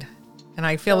side. And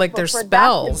I feel like there's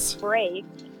spells.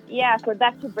 For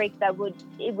that to break,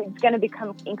 it's going to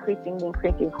become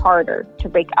increasingly harder to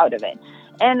break out of it.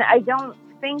 And I don't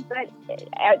think that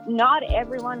not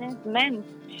everyone is meant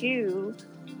to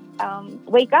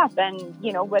wake up, and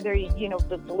whether you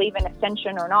believe in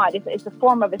ascension or not, it's a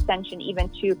form of ascension, even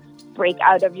to break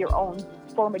out of your own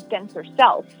former denser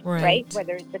self, right?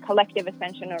 Whether it's a collective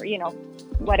ascension or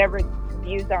whatever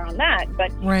views are on that,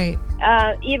 but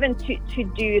even to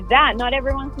do that, not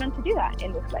everyone's meant to do that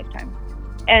in this lifetime,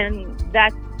 and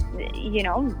that's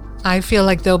I feel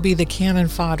like they'll be the cannon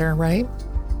fodder, right?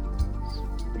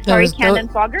 Cannon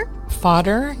fodder?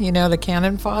 Fodder, the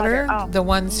cannon fodder. The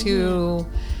ones who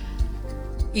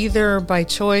either by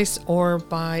choice or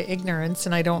by ignorance,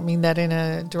 and I don't mean that in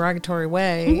a derogatory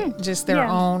way, just their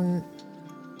own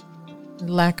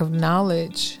lack of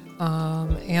knowledge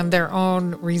and their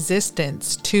own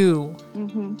resistance to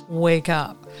wake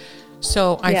up.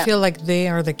 So I feel like they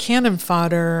are the cannon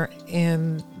fodder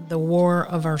in the war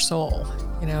of our soul,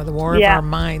 the war of our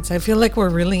minds. I feel like we're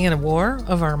really in a war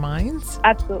of our minds.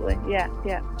 Absolutely. Yeah.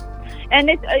 And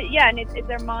it's it's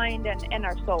our mind and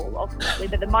our soul ultimately,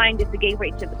 but the mind is the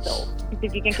gateway to the soul. Because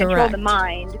if you can control the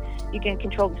mind, you can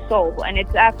control the soul, and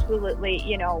it's absolutely,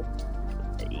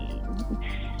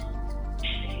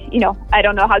 I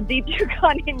don't know how deep you've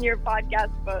gone in your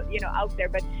podcast, but out there,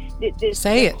 but this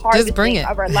say it, just bring it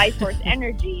of our life force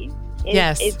energy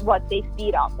is what they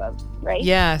feed off of, right?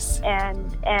 Yes,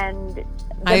 and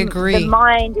I agree. The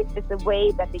mind is just a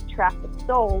way that they trap the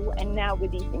soul, and now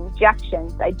with these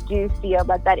injections, I do feel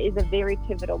that is a very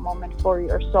pivotal moment for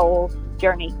your soul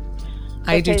journey.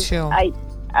 I do too.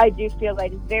 I do feel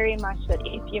like it's very much that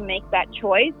if you make that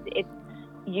choice,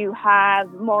 you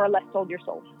have more or less sold your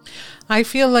soul. I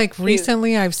feel like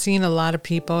recently I've seen a lot of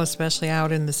people, especially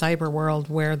out in the cyber world,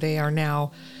 where they are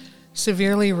now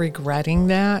severely regretting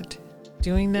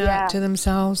doing that to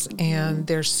themselves, and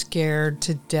they're scared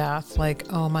to death.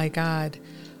 Like, oh my God,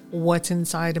 what's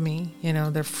inside of me?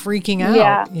 They're freaking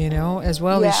out, as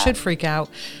well. They should freak out.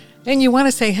 And you want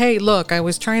to say, hey, look, I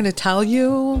was trying to tell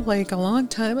you like a long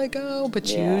time ago, but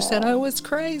you said I was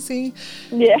crazy.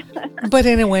 Yeah. But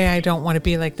in a way, I don't want to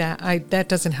be like that. That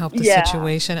doesn't help the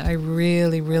situation. I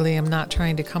really, really am not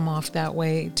trying to come off that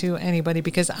way to anybody,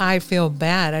 because I feel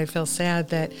bad. I feel sad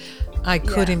that I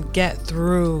couldn't get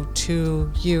through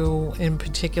to you in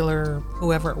particular,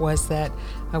 whoever it was that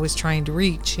I was trying to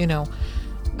reach,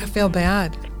 I feel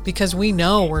bad. Because we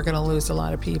know we're going to lose a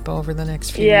lot of people over the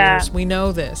next few years. We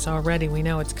know this already. We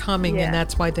know it's coming, and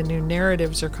that's why the new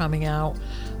narratives are coming out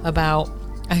about.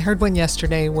 I heard one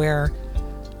yesterday where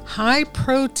high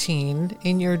protein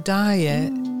in your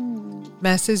diet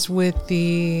messes with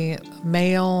the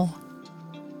male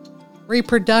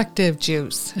reproductive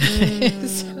juice.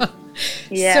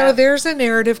 So there's a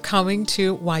narrative coming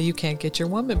to why you can't get your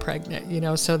woman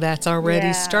pregnant, so that's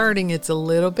already starting. It's a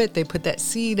little bit, they put that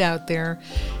seed out there,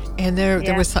 and there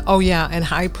was, and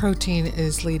high protein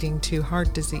is leading to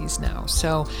heart disease now.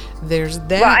 So there's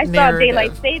that narrative. Well, I saw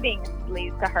daylight savings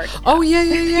leads to heart attack. Oh,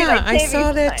 yeah. I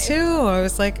saw that too. I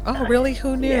was like, oh, really?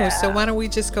 Who knew? Yeah. So why don't we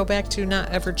just go back to not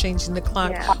ever changing the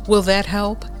clock? Yeah. Will that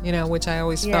help? Which I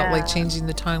always felt like changing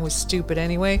the time was stupid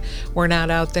anyway. We're not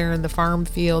out there in the farm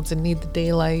fields and need the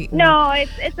daylight. No,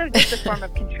 it's just a form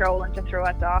of control and to throw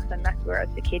us off, and that's where our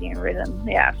circadian rhythm.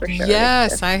 Yeah, for sure.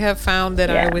 Yes, I have found that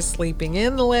I was sleeping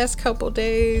in the last couple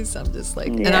days. I'm just like,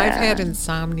 and I've had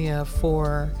insomnia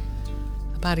for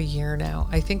about a year now.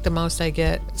 I think the most I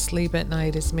get sleep at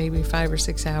night is maybe 5 or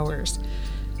 6 hours.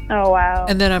 Oh, wow.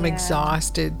 And then I'm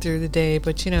exhausted through the day,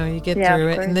 but you get through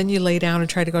it, and then you lay down and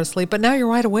try to go to sleep, but now you're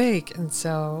wide awake, and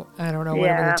so I don't know what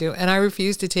I'm going to do. And I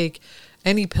refuse to take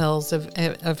any pills of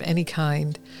any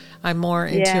kind. I'm more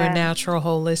into a natural,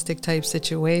 holistic type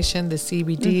situation, the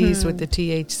CBDs with the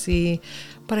THC,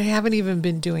 but I haven't even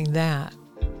been doing that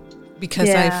because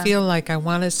I feel like I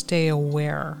want to stay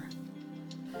aware.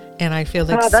 And I feel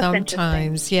like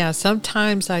sometimes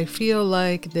I feel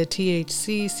like the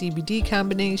THC CBD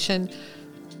combination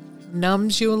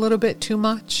numbs you a little bit too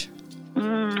much.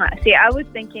 See, I was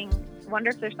thinking,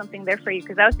 wonder if there's something there for you,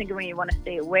 because I was thinking when you want to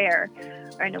stay aware,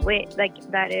 or in a way like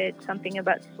that, it's something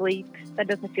about sleep that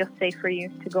doesn't feel safe for you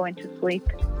to go into sleep.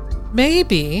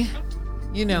 Maybe,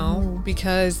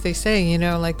 because they say,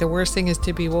 like the worst thing is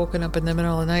to be woken up in the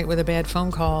middle of the night with a bad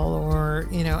phone call, or,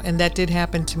 and that did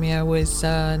happen to me. I was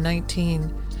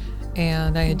 19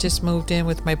 and I had just moved in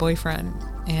with my boyfriend,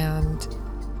 and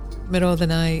middle of the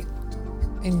night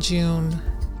in June,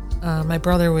 my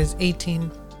brother was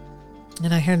 18,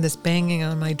 and I heard this banging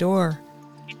on my door,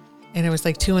 and it was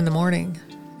like 2 a.m.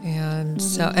 And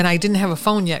and I didn't have a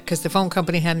phone yet because the phone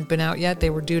company hadn't been out yet. They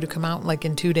were due to come out like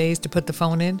in 2 days to put the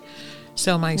phone in.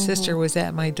 So my sister was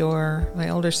at my door, my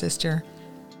older sister,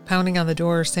 pounding on the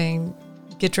door saying,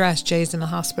 "Get dressed, Jay's in the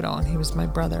hospital." And he was my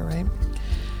brother, right?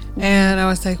 And I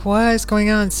was like, what is going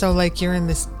on? So like you're in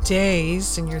this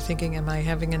daze and you're thinking, am I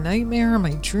having a nightmare? Am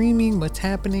I dreaming? What's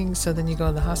happening? So then you go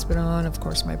to the hospital, and of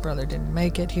course my brother didn't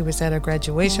make it. He was at a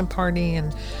graduation party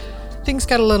and things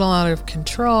got a little out of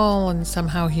control, and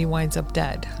somehow he winds up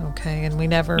dead. Okay. And we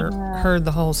never heard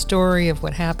the whole story of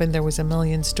what happened. There was a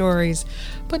million stories,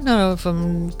 but none of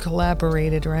them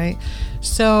collaborated, right?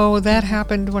 So that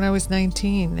happened when I was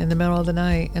 19 in the middle of the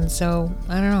night. And so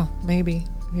I don't know, maybe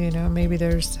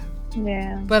there's,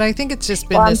 but I think it's just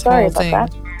been this whole thing.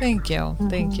 That. Thank you.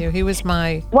 Thank you. He was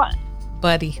my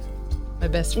buddy, my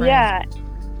best friend. Yeah.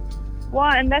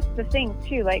 Well, and that's the thing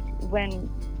too, like when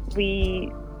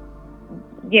we,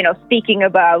 speaking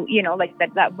about, like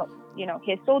that,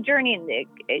 his soul journey,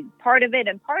 and part of it,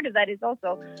 and part of that is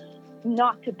also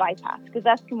not to bypass, because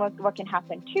that's what can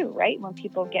happen too, right? When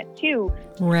people get too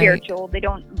spiritual, they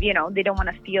don't want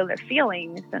to feel their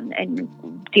feelings and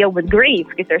deal with grief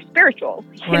because they're spiritual.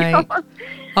 Right.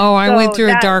 Oh, I went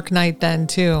through a dark night then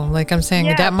too. Like I'm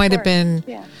saying, that might have been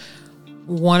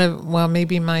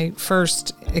maybe my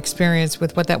first experience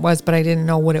with what that was, but I didn't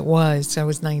know what it was. I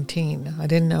was 19. I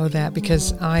didn't know that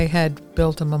because I had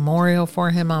built a memorial for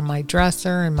him on my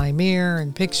dresser and my mirror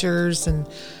and pictures and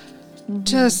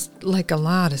just like a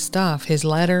lot of stuff. His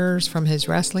letters from his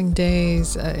wrestling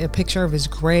days, a picture of his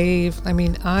grave. I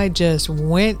mean, I just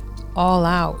went all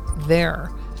out there.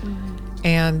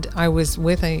 And I was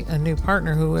with a new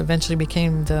partner who eventually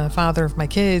became the father of my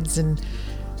kids, and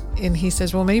he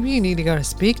says, well, maybe you need to go to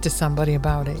speak to somebody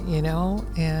about it,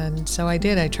 And so I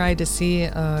did. I tried to see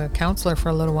a counselor for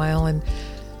a little while, and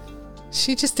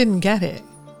she just didn't get it.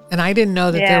 And I didn't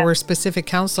know that there were specific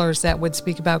counselors that would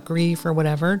speak about grief or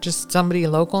whatever. Just somebody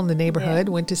local in the neighborhood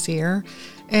went to see her.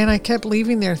 And I kept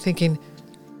leaving there thinking,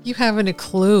 you haven't a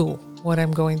clue what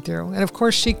I'm going through. And of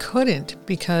course she couldn't,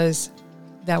 because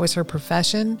that was her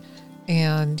profession.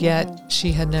 And yet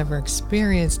she had never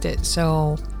experienced it.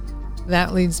 So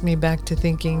that leads me back to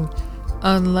thinking,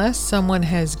 unless someone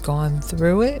has gone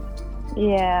through it,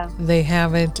 they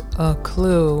haven't a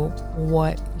clue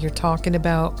what you're talking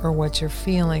about or what you're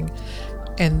feeling.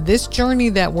 And this journey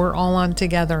that we're all on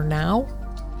together now,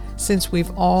 since we've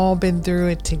all been through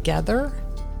it together,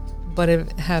 but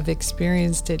have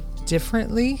experienced it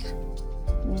differently,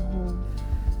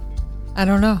 I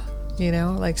don't know,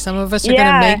 like some of us are going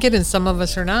to make it and some of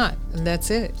us are not, and that's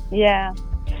it. Yeah,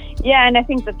 and I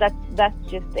think that's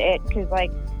just it, because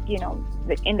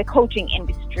in the coaching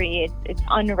industry, it's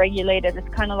unregulated. It's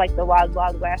kind of like the wild,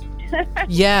 wild west.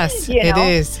 Yes, it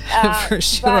is, for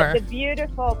sure. But the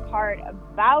beautiful part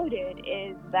about it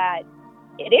is that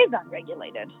it is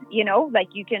unregulated.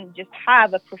 Like you can just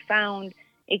have a profound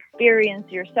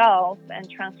experience yourself and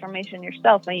transformation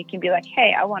yourself, and you can be like,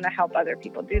 hey, I want to help other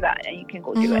people do that, and you can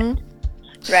go do it.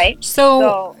 Right.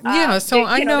 So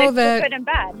I know that good and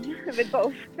bad with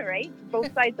both, right?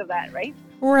 Both sides of that, right?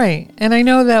 Right. And I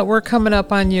know that we're coming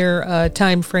up on your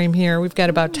time frame here. We've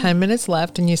got about 10 minutes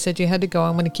left, and you said you had to go.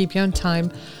 I'm going to keep you on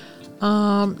time.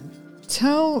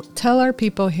 Tell our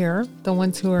people here, the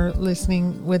ones who are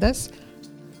listening with us,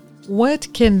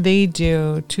 what can they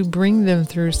do to bring them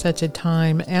through such a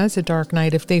time as a dark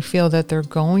night if they feel that they're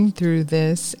going through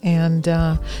this, and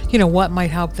what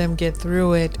might help them get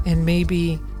through it? And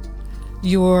maybe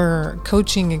your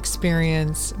coaching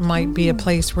experience might be a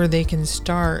place where they can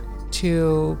start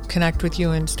to connect with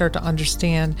you and start to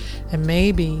understand, and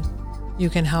maybe you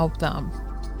can help them.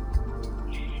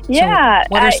 Yeah. So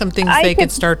what are some things they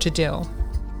could start to do?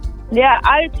 Yeah,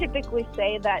 I would typically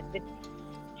say that the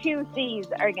 2 C's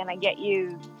are going to get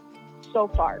you so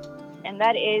far, and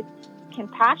that is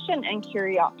compassion and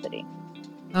curiosity.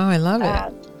 Oh, I love it.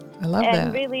 I love that.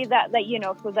 And really that, like,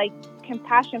 so like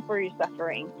compassion for your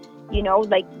suffering,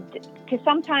 like, because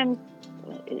sometimes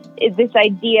it's this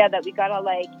idea that we gotta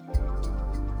like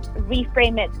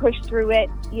reframe it, push through it,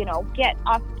 get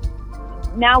up.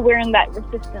 Now we're in that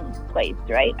resistance place,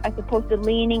 right? As opposed to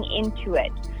leaning into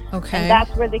it. Okay. And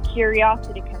that's where the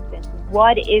curiosity comes in.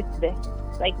 What is this?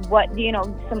 Like, what,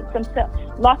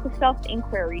 lots of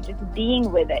self-inquiry, just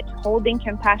being with it, holding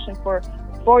compassion for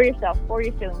yourself, for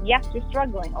your feeling. Yes, you're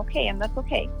struggling. Okay, and that's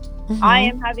okay. Mm-hmm. I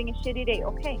am having a shitty day.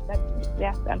 Okay,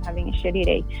 yes, I'm having a shitty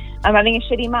day. I'm having a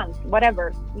shitty month.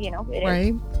 Whatever, it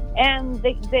right. is.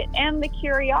 And the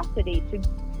curiosity to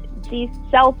these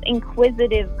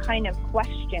self-inquisitive kind of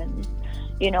questions.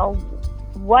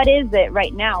 What is it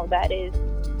right now that is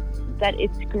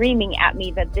screaming at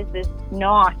me that this is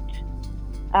not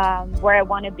where I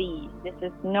want to be? This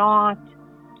is not.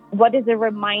 What does it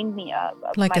remind me of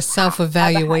like a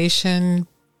self-evaluation?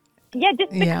 Yeah,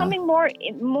 just becoming more,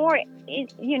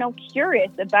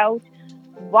 curious about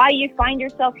why you find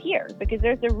yourself here, because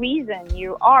there's a reason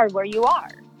you are where you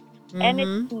are. Mm-hmm. And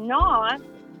it's not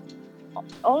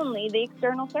only the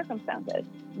external circumstances.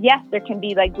 Yes, there can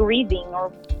be like grieving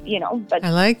or, but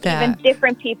I like that. Even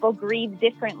different people grieve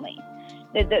differently.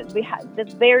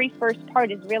 The very first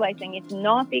part is realizing it's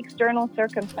not the external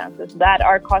circumstances that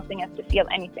are causing us to feel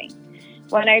anything.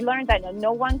 When I learned that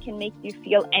no one can make you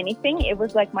feel anything, it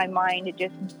was like my mind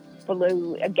just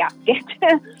blew a gasket.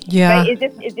 Yeah. Right?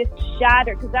 It just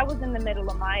shattered, because I was in the middle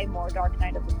of my more dark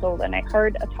night of the soul, and I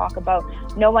heard a talk about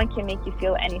no one can make you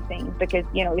feel anything, because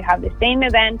you have the same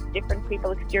event, different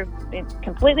people experience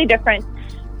completely different,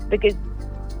 because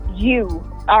you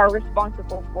are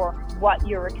responsible for what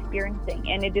you're experiencing.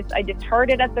 And I just heard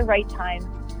it at the right time,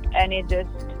 and it just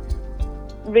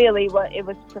really it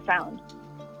was profound.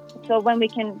 So when we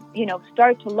can,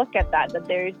 start to look at that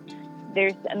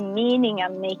there's a meaning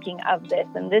I'm making of this,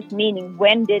 and this meaning,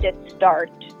 when did it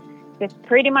start? Because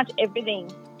pretty much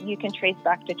everything you can trace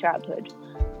back to childhood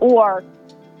or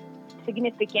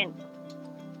significant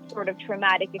sort of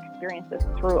traumatic experiences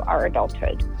through our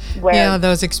adulthood. Where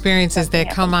those experiences that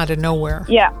come out of nowhere.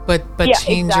 Yeah. But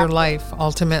change your life,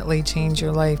 ultimately change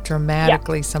your life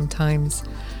dramatically sometimes.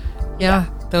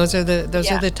 Those are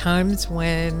the times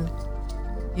when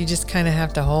you just kind of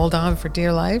have to hold on for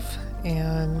dear life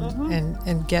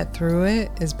and get through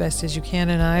it as best as you can.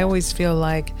 And I always feel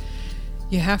like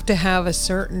you have to have a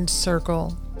certain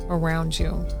circle around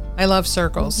you. I love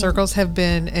circles. Mm-hmm. Circles have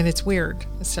been, and it's weird.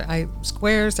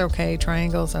 Squares, okay.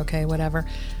 Triangles, okay, whatever.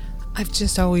 I've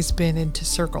just always been into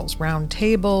circles, round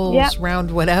tables,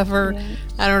 round whatever. Yeah.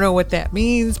 I don't know what that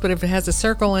means, but if it has a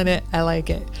circle in it, I like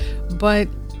it. But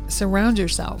surround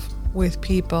yourself with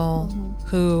people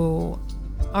who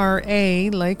are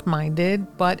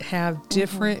like-minded, but have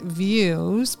different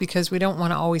views, because we don't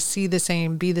want to always see the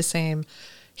same, be the same,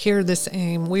 hear the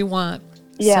same. We want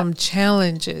some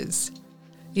challenges.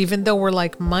 Even though we're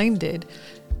like-minded,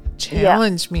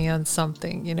 challenge me on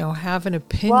something, have an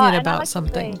opinion about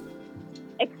something.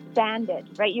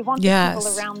 Expanded, right? You want the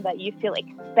people around that you feel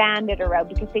expanded around,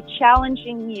 because they're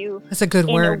challenging you. That's a good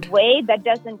word. In a way that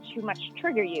doesn't too much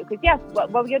trigger you. Because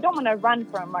you don't want to run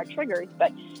from our triggers,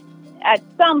 but at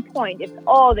some point, if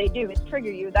all they do is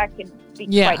trigger you, that can be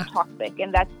quite toxic,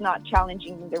 and that's not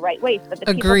challenging in the right ways. But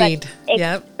the people that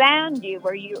expand you,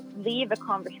 where you leave a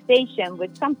conversation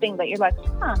with something that you're like,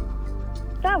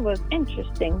 that was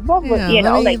interesting. What was,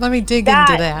 let me dig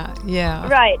into that. Yeah.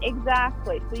 Right,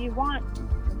 exactly. So you want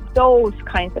those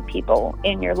kinds of people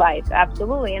in your life,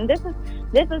 absolutely. And this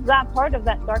is that part of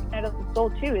that dark night of the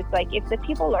soul too. It's like, if the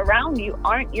people around you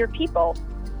aren't your people,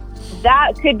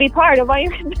 that could be part of why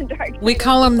you're in the dark night. We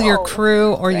call them your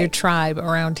crew or your tribe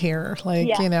around here, like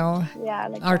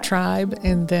our tribe.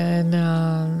 And then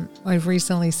I've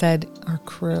recently said our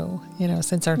crew,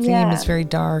 since our theme is very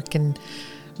dark and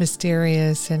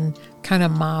mysterious and kind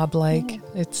of mob-like.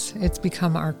 It's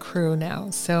become our crew now.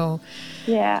 So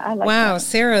I like that.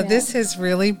 Sara, this has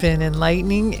really been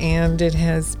enlightening, and it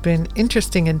has been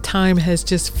interesting, and time has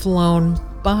just flown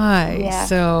by.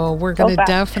 So we're going to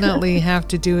definitely have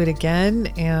to do it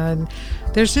again. And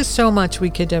there's just so much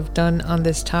we could have done on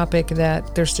this topic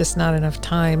that there's just not enough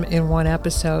time in one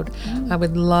episode. I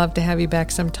would love to have you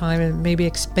back sometime and maybe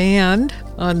expand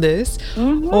on this,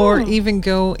 or even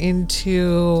go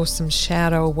into some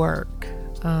shadow work.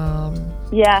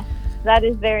 That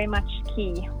is very much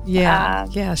key.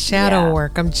 Shadow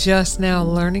work. I'm just now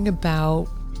learning about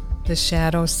the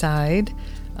shadow side,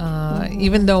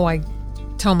 even though I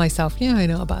tell myself, yeah, I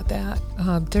know about that.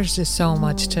 There's just so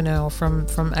much to know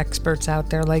from experts out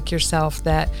there like yourself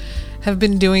that have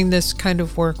been doing this kind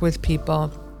of work with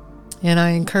people. And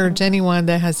I encourage anyone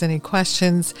that has any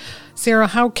questions. Sara,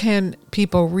 how can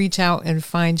people reach out and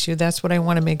find you? That's what I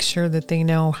want to make sure that they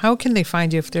know. How can they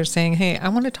find you if they're saying, hey, I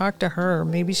want to talk to her.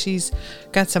 Maybe she's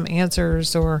got some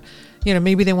answers, or,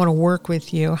 maybe they want to work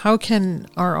with you. How can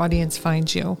our audience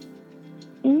find you?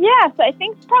 Yeah, so I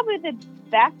think probably the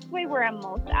best way where I'm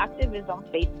most active is on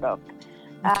Facebook.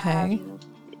 Okay.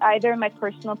 Either my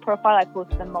personal profile, I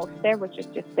post the most there, which is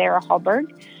just Sara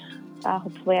Hallberg.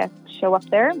 Hopefully I show up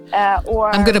there.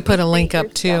 Or I'm going to put a link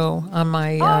up too on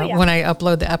my, yeah. when I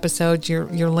upload the episode,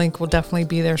 your link will definitely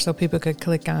be there so people could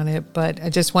click on it. But I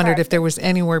just wondered if there was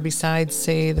anywhere besides,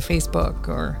 say, the Facebook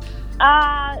or...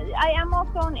 I am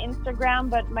also on Instagram,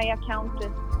 but my account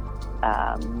is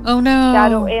oh no!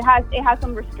 Shadow. It has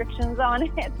some restrictions on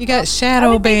it. You got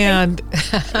shadow banned.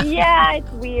 Yeah,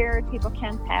 it's weird. People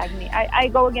can't tag me. I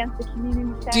go against the community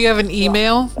standards. Do you have an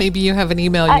email? Maybe you have an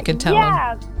email you can tell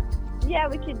them. Yeah,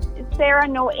 we could.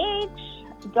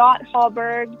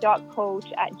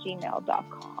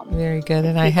 sarah.coach@gmail.com. Very good,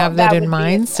 and I have that in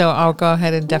mind, so I'll go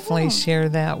ahead and definitely share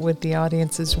that with the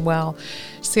audience as well.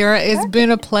 Sara, it's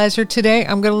been a pleasure today.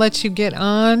 I'm going to let you get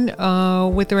on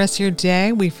with the rest of your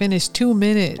day. We finished 2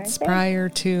 minutes prior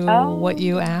to what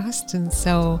you asked, and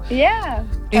so it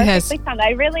has.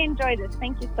 I really enjoyed it.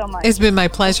 Thank you so much. It's been my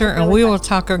pleasure, and we will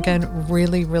talk again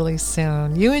really, really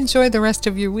soon. You enjoy the rest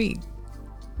of your week.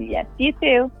 Yes, you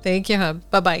too. Thank you, hon.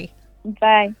 Bye-bye.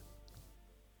 Bye.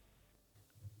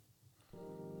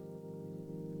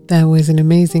 That was an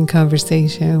amazing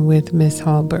conversation with Miss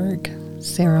Hallberg,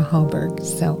 Sara Hallberg.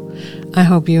 So I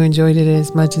hope you enjoyed it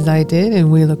as much as I did,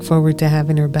 and we look forward to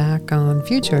having her back on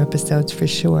future episodes for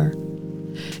sure.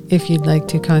 If you'd like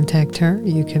to contact her,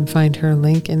 you can find her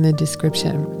link in the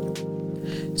description.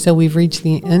 So we've reached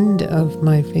the end of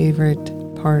my favorite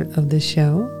part of the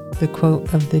show, the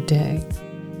quote of the day.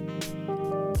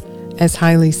 As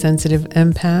highly sensitive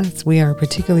empaths, we are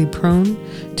particularly prone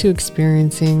to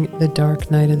experiencing the dark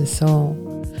night of the soul.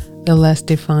 The less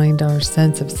defined our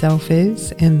sense of self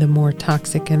is, and the more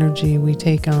toxic energy we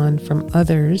take on from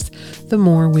others, the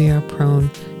more we are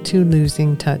prone to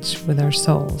losing touch with our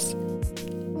souls.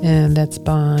 And that's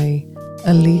by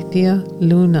Alethea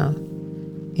Luna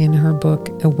in her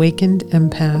book, Awakened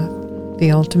Empath,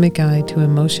 The Ultimate Guide to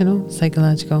Emotional,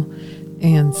 Psychological,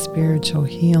 and Spiritual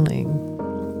Healing.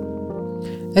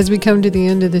 As we come to the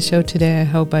end of the show today, I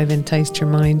hope I've enticed your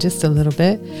mind just a little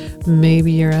bit.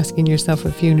 Maybe you're asking yourself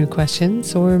a few new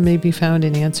questions, or maybe found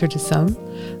an answer to some.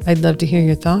 I'd love to hear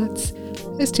your thoughts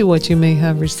as to what you may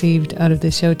have received out of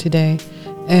the show today,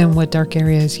 and what dark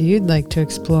areas you'd like to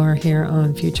explore here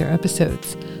on future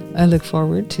episodes. I look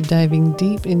forward to diving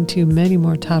deep into many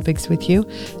more topics with you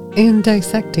and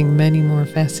dissecting many more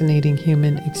fascinating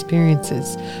human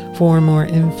experiences. For more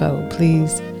info,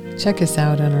 please check us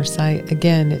out on our site.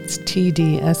 Again, it's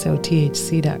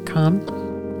tdsothc.com.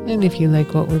 And if you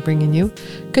like what we're bringing you,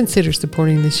 consider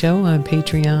supporting the show on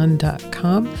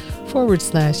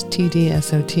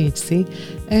patreon.com/tdsothc.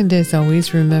 And as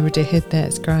always, remember to hit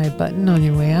that subscribe button on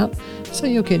your way out so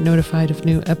you'll get notified of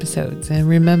new episodes. And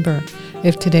remember,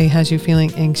 if today has you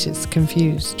feeling anxious,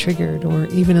 confused, triggered, or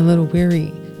even a little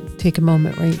weary, take a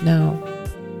moment right now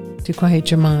to quiet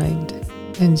your mind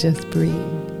and just breathe.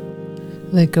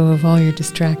 Let go of all your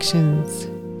distractions.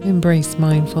 Embrace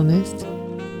mindfulness.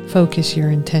 Focus your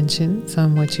intentions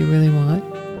on what you really want.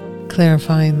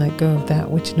 Clarify and let go of that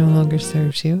which no longer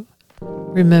serves you.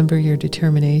 Remember, your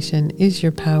determination is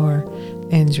your power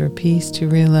and your peace to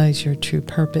realize your true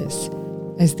purpose,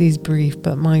 as these brief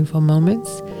but mindful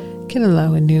moments can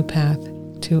allow a new path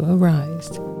to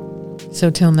arise. So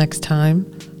till next time,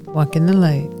 walk in the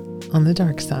light on the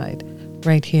dark side,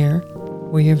 right here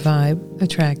where your vibe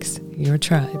attracts your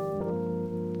tribe.